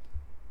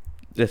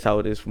 that's how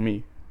it is for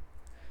me.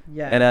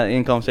 Yeah. And then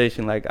in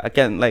conversation, like I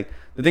can't, like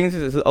the thing is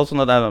it's also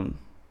not that I'm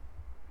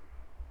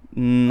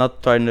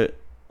not trying to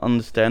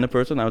understand a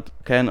person. I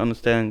can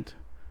understand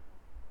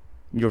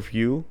your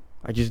view.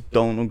 I just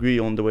don't agree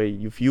on the way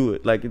you view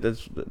it. Like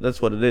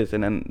that's what it is,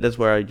 and then that's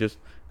where I just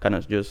kind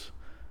of just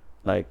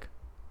like,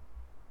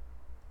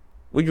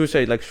 what you would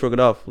say, like shrug it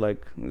off,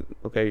 like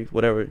okay,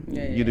 whatever,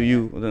 you do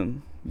you,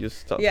 then just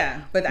stop.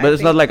 Yeah, but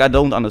it's not like I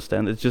don't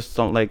understand. It's just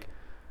something like,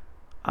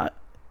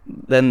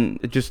 then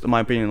it's just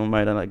my opinion on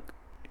my end. Like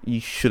you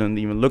shouldn't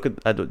even look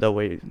at it that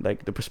way.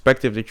 Like the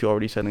perspective that you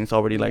already said, it's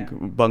already like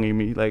bugging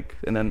me. Like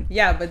and then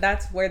yeah, but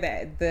that's where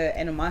the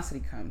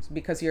animosity comes,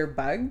 because you're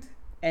bugged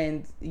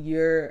and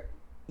your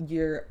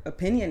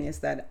opinion is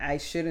that I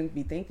shouldn't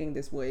be thinking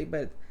this way,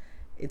 but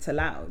it's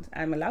allowed.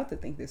 I'm allowed to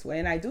think this way,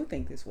 and I do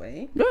think this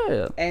way.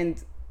 Yeah.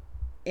 And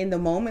in the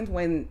moment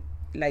when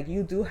like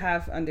you do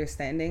have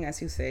understanding,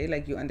 as you say,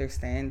 like you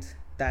understand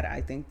that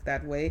I think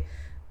that way,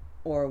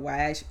 or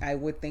why I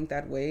would think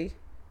that way,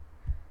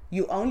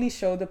 you only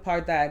show the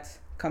part that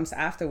comes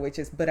after, which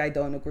is, but I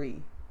don't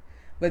agree.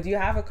 But you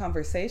have a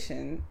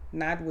conversation,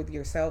 not with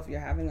yourself, you're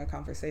having a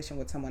conversation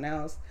with someone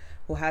else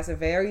who has a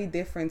very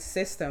different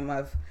system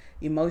of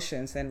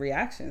emotions and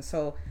reactions.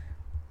 So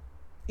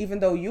even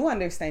though you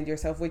understand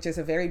yourself, which is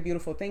a very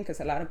beautiful thing,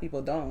 because a lot of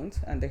people don't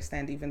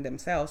understand even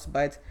themselves,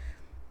 but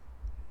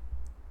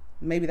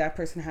maybe that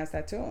person has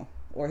that too,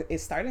 or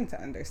is starting to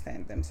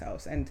understand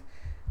themselves. And,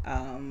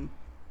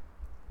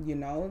 you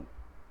know,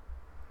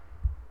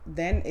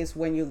 then is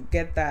when you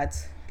get that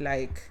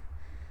like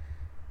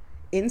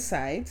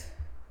insight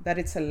that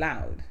it's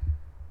allowed.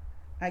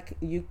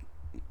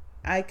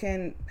 I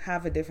can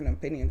have a different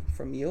opinion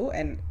from you,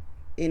 and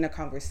in a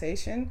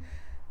conversation,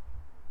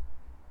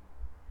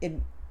 it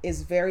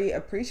is very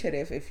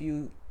appreciative if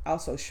you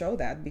also show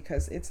that,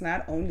 because it's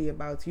not only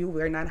about you.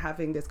 We're not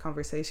having this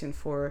conversation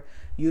for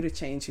you to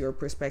change your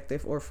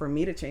perspective or for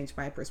me to change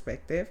my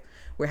perspective.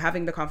 We're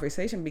having the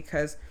conversation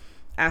because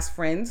as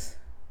friends,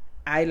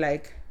 I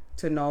like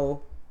to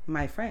know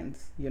my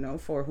friends, you know,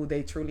 for who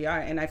they truly are.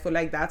 And I feel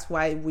like that's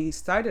why we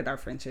started our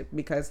friendship,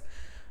 because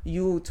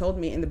you told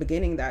me in the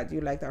beginning that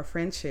you liked our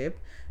friendship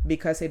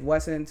because it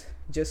wasn't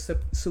just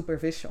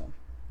superficial.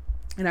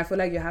 And I feel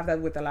like you have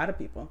that with a lot of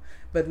people.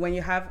 But when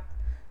you have,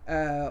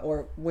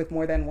 or with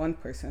more than one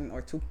person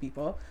or two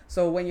people,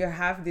 so when you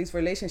have these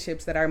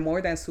relationships that are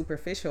more than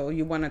superficial,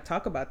 you want to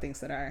talk about things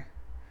that are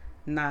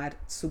not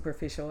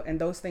superficial. And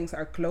those things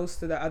are close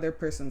to the other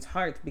person's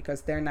heart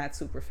because they're not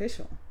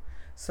superficial.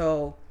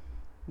 So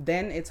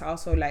then it's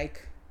also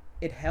like,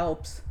 it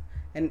helps.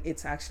 And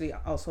it's actually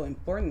also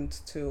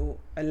important to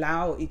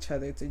allow each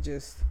other to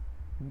just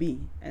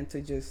be and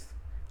to just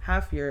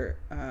have your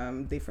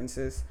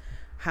differences,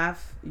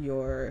 have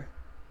your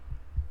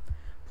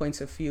points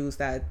of views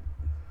that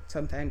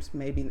sometimes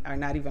maybe are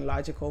not even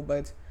logical,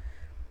 but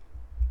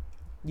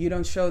you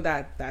don't show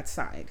that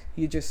side.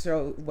 You just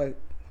show what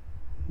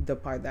the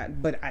part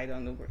that, but I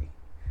don't agree.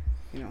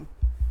 You know.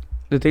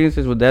 The thing is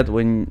with that,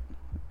 and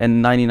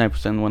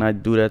 99% when I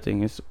do that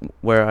thing is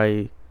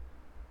where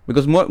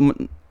because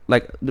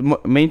like the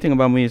main thing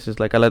about me is just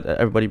like I let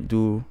everybody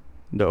do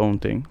their own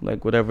thing,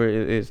 like whatever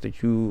it is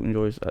that you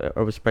enjoy. I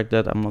respect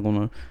that. I'm not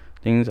gonna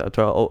things.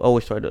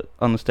 Always try to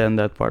understand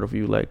that part of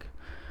you, like.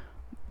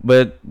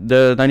 But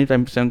the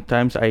 99%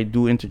 times I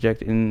do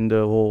interject in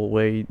the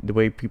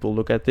way people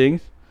look at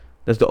things.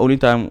 That's the only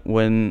time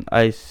when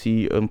I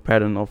see a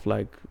pattern of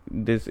like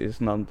this is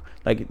not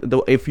like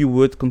if you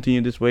would continue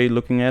this way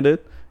looking at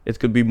it, it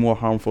could be more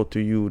harmful to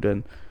you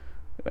than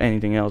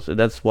anything else.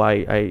 That's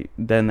why I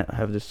then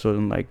have this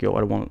certain like, yo,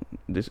 I want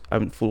this.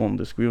 I'm full on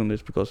disagree on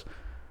this because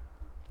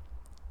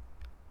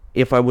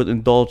if I would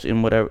indulge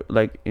in whatever,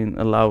 like in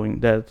allowing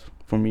that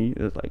for me,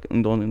 it's like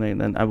indulging it,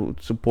 then I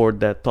would support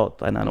that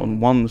thought, and I don't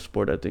want to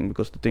support that thing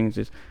because the thing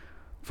is,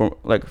 from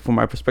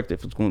my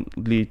perspective, it's going to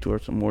lead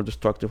towards a more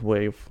destructive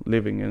way of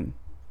living, and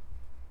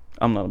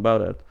I'm not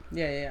about that.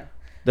 Yeah.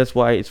 That's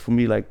why it's for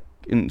me like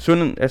in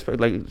certain aspect,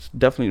 like it's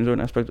definitely in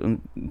certain aspect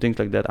and things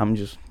like that, I'm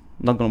just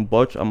not gonna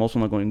budge. I'm also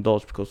not gonna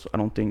indulge because I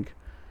don't think,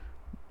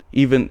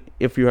 even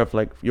if you have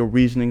like your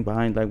reasoning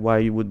behind like why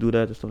you would do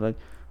that and stuff like,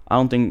 I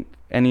don't think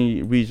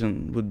any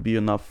reason would be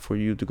enough for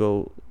you to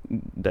go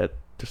that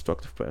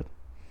destructive path.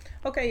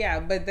 Okay, yeah,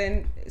 but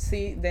then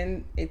see,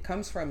 then it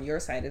comes from your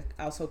side. It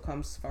also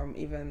comes from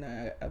even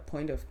a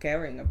point of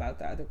caring about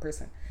the other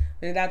person.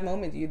 But in that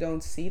moment, you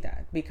don't see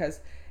that because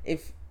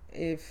if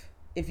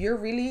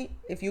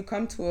you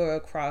come to a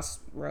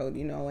crossroad,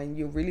 you know, and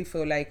you really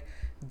feel like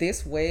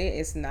this way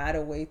is not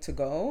a way to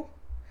go,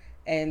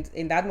 and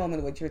in that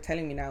moment, what you're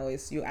telling me now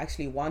is you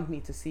actually want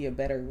me to see a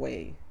better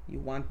way. You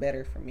want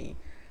better for me,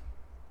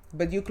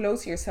 but you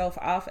close yourself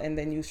off and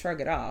then you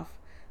shrug it off.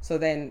 So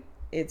then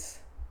it's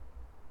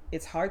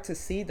hard to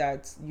see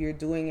that you're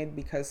doing it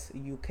because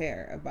you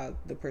care about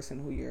the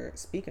person who you're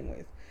speaking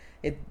with.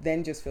 It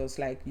then just feels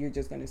like you're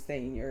just going to stay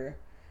in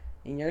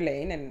your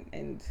lane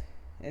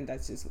and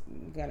that's just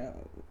gonna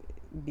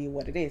be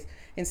what it is,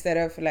 instead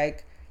of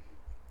like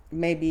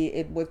maybe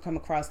it would come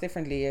across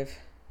differently if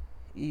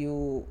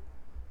you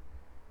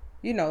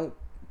know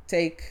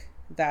take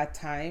that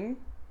time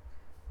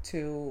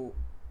to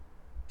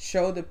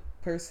show the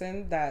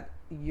person that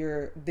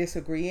you're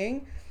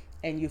disagreeing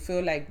and you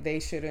feel like they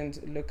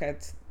shouldn't look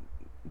at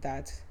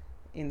that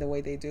in the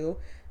way they do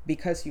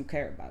because you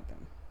care about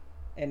them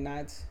and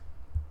not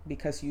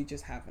because you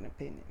just have an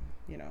opinion,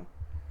 you know.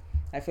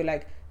 I feel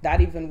like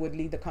that even would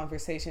lead the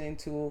conversation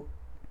into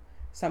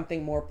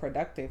something more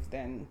productive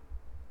than,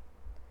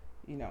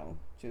 you know,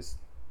 just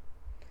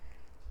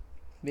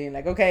being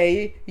like,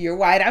 okay, you're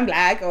white, I'm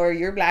black, or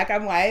you're black,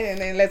 I'm white, and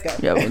then let's go.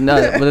 Yeah, but,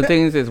 no, but the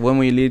thing is when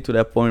we lead to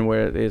that point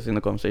where it is in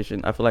the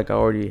conversation, I feel like I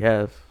already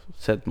have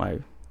said my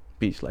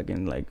piece, like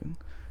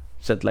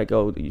said like,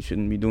 oh, you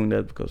shouldn't be doing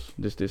that because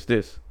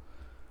this.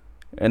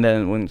 And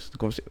then when it's the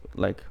conversation,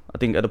 like, I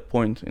think at a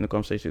point in the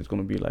conversation, it's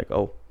going to be like,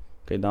 oh,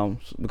 okay,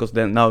 because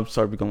then now it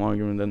start becoming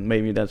argument, then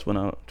maybe that's when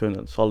I turn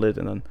it solid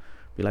and then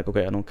be like,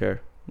 okay, I don't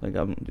care. Like,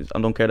 I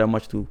don't care that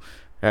much to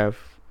have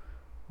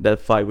that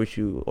fight with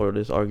you or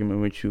this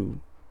argument with you,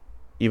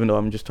 even though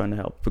I'm just trying to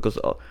help. Because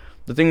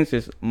the thing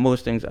is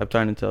most things I'm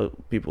trying to tell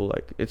people,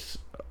 like, it's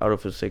out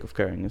of the sake of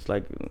caring. It's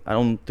like, I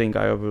don't think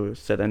I ever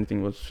said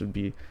anything what should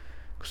be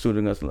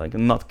considered as like a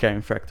not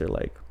caring factor,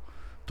 like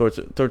towards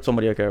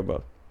somebody I care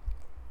about.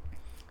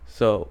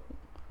 So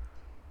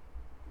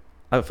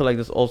I feel like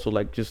that's also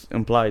like just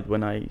implied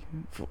when I,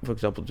 for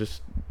example,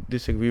 just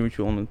disagree with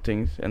you on the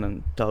things and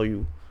then tell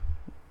you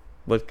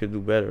what could do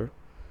better.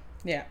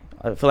 Yeah.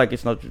 I feel like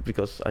it's not just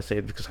because I say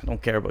it because I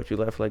don't care about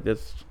you. I feel like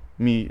that's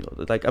me.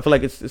 Like, I feel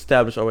like it's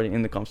established already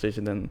in the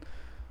conversation. Then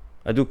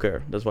I do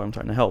care. That's why I'm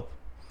trying to help.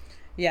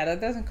 Yeah,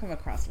 that doesn't come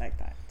across like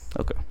that.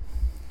 Okay.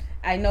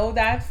 I know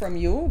that from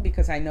you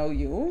because I know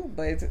you,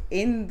 but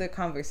in the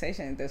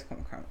conversation, it doesn't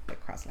come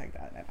across like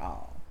that at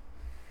all.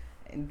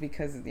 And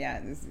because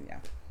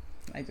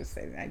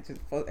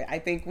I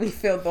think we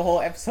filled the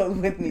whole episode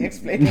with me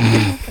explaining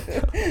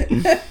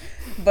this.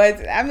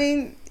 But I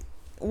mean,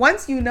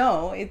 once you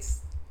know, it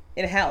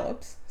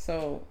helps.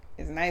 So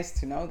it's nice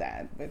to know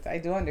that. But I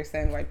do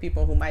understand why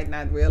people who might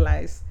not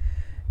realize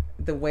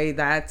the way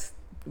that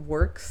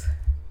works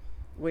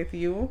with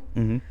you,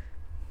 it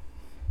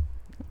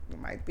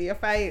might be a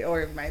fight,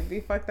 or it might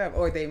be fucked up,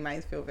 or they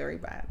might feel very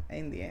bad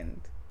in the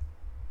end.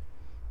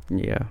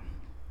 Yeah.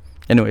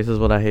 Anyways, this is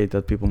what I hate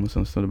that people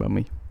misunderstood about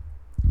me.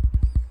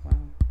 Wow.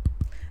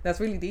 That's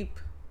really deep.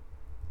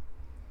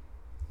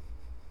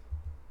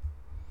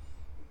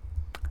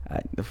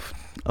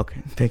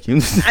 Okay, thank you.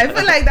 I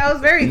feel like that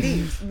was very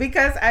deep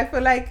because I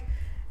feel like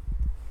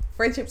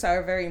friendships are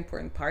a very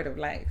important part of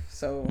life.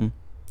 So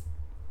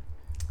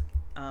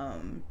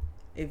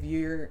if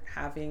you're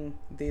having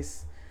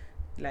this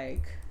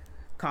like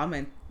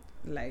comment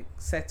like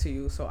said to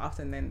you so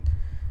often, then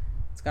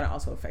it's gonna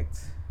also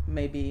affect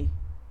maybe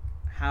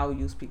how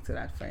you speak to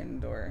that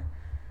friend or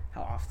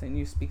how often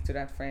you speak to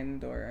that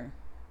friend or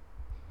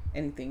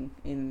anything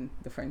in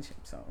the friendship.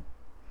 So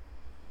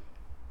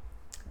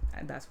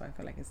And that's why I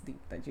feel like it's deep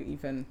that you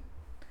even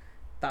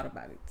thought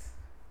about it.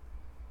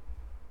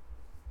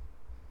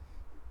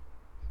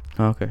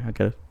 Okay, I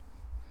get it.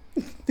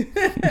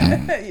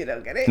 You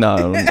don't get it?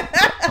 No,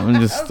 I'm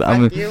just, Fuck I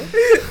you.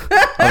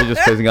 was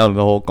just spacing out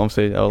the whole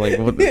conversation. I was like,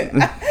 what?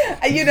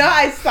 You know,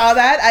 I saw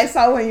that. I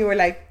saw when you were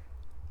like,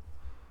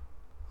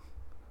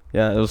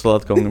 Yeah, there was a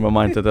lot going in my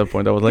mind at that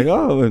point. I was like,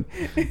 oh, and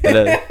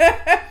then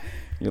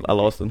I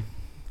lost it.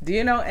 do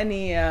you know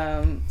any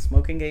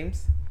smoking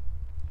games?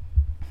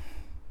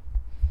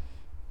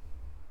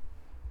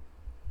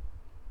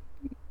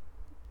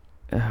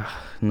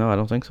 No, I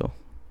don't think so.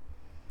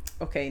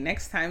 Okay,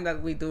 next time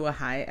that we do a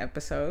high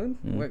episode,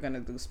 Mm. we're gonna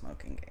do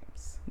smoking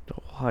games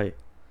Why?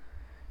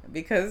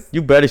 because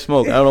You barely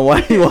smoke. I don't know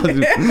why you want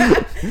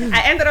to.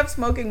 I ended up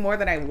smoking more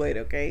than I would.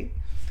 Okay,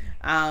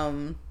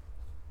 but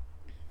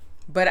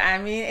I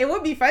mean, it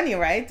would be funny,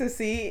 right, to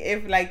see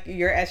if like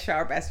you're as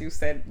sharp as you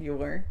said you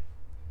were.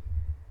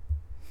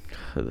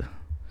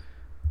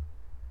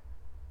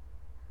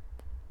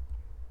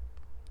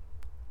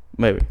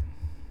 Maybe.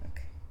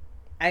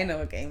 I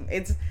know a game.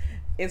 It's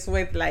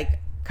with like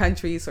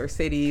countries or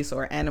cities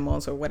or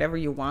animals or whatever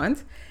you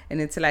want,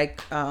 and it's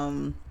like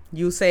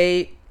you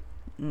say,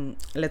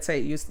 let's say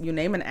you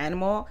name an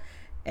animal,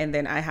 and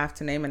then I have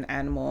to name an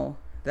animal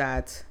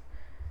that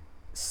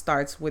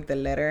starts with the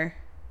letter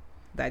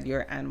that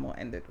your animal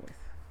ended with.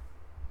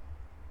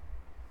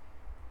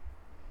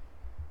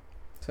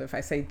 So if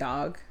I say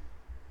dog,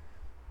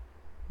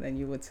 then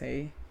you would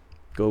say,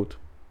 Goat.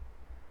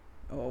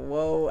 oh,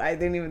 whoa, I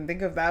didn't even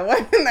think of that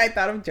one. I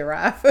thought of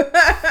giraffe.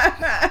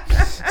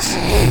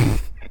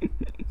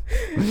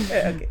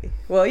 Okay.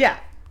 Well, yeah.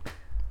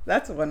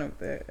 That's one of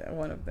the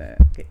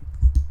okay.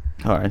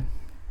 All right.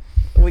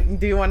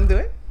 Do you want to do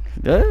it?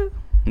 Yeah.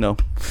 No.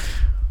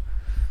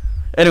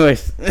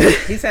 Anyways.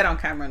 He said on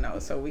camera no,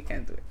 so we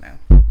can't do it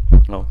now.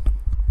 No.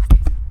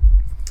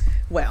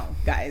 Well,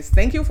 guys,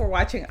 thank you for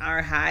watching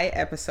our high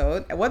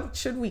episode. What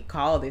should we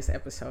call this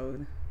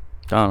episode?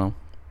 I don't know.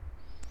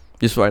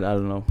 Just right. I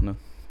don't know. No.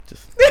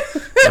 Just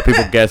let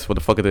people guess what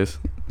the fuck it is.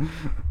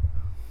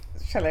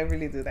 Shall I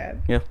really do that?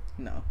 Yeah.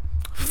 No.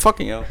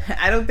 Fucking hell.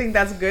 I don't think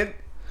that's good.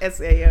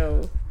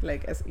 SEO,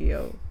 like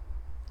SEO,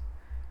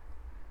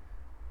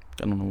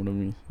 I don't know what it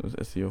means. It was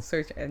SEO.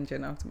 search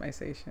engine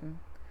optimization.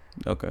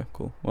 Okay.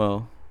 Cool.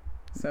 Well.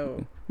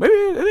 So Maybe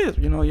it is.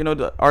 You know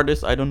the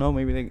artists. I don't know.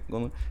 Maybe they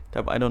gonna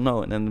type I don't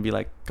know and then be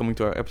like coming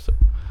to our episode.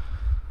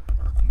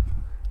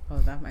 oh,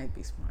 that might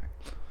be smart.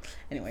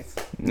 Anyways,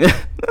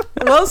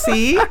 we'll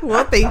see.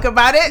 We'll think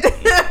about it.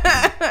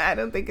 I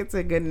don't think it's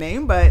a good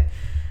name, but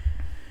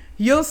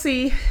you'll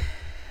see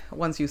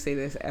once you see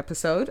this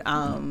episode.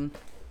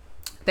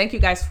 Thank you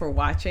guys for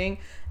watching.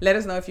 Let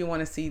us know if you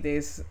want to see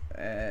this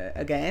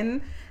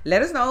again.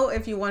 Let us know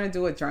if you want to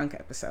do a drunk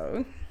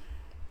episode,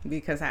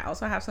 because I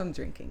also have some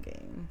drinking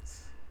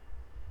games.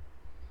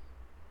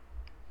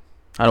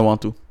 I don't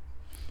want to.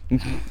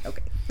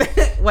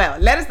 Okay. Well,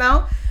 let us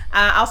know.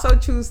 Also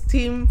choose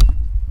team.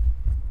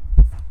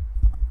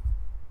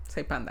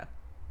 Say Panda.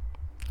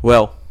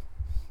 Well,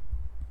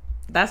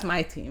 That's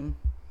my team.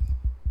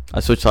 I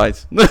switch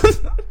sides.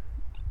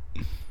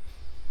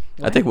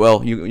 I think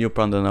well, you're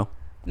Panda now.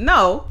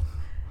 No,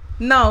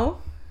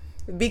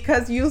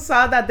 because you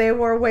saw that there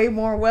were way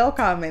more well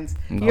comments.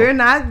 No. You're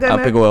not gonna.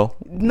 I'll pick well.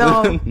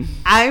 No,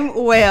 I'm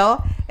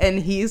well, and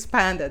he's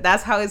Panda.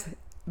 That's how it's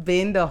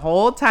been the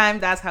whole time.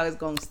 That's how it's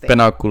gonna stay. Pen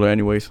are cooler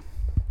anyways.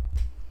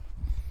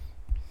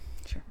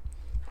 Sure.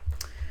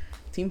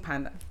 Team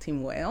Panda,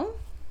 Team Whale.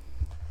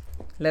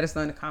 Let us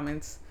know in the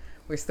comments.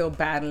 We're still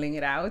battling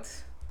it out.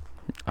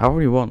 I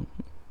already won.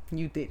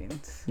 You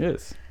didn't.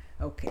 Yes.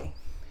 Okay.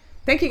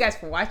 Thank you guys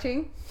for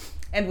watching,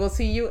 and we'll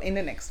see you in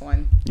the next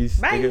one. Yes,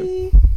 take care. Bye.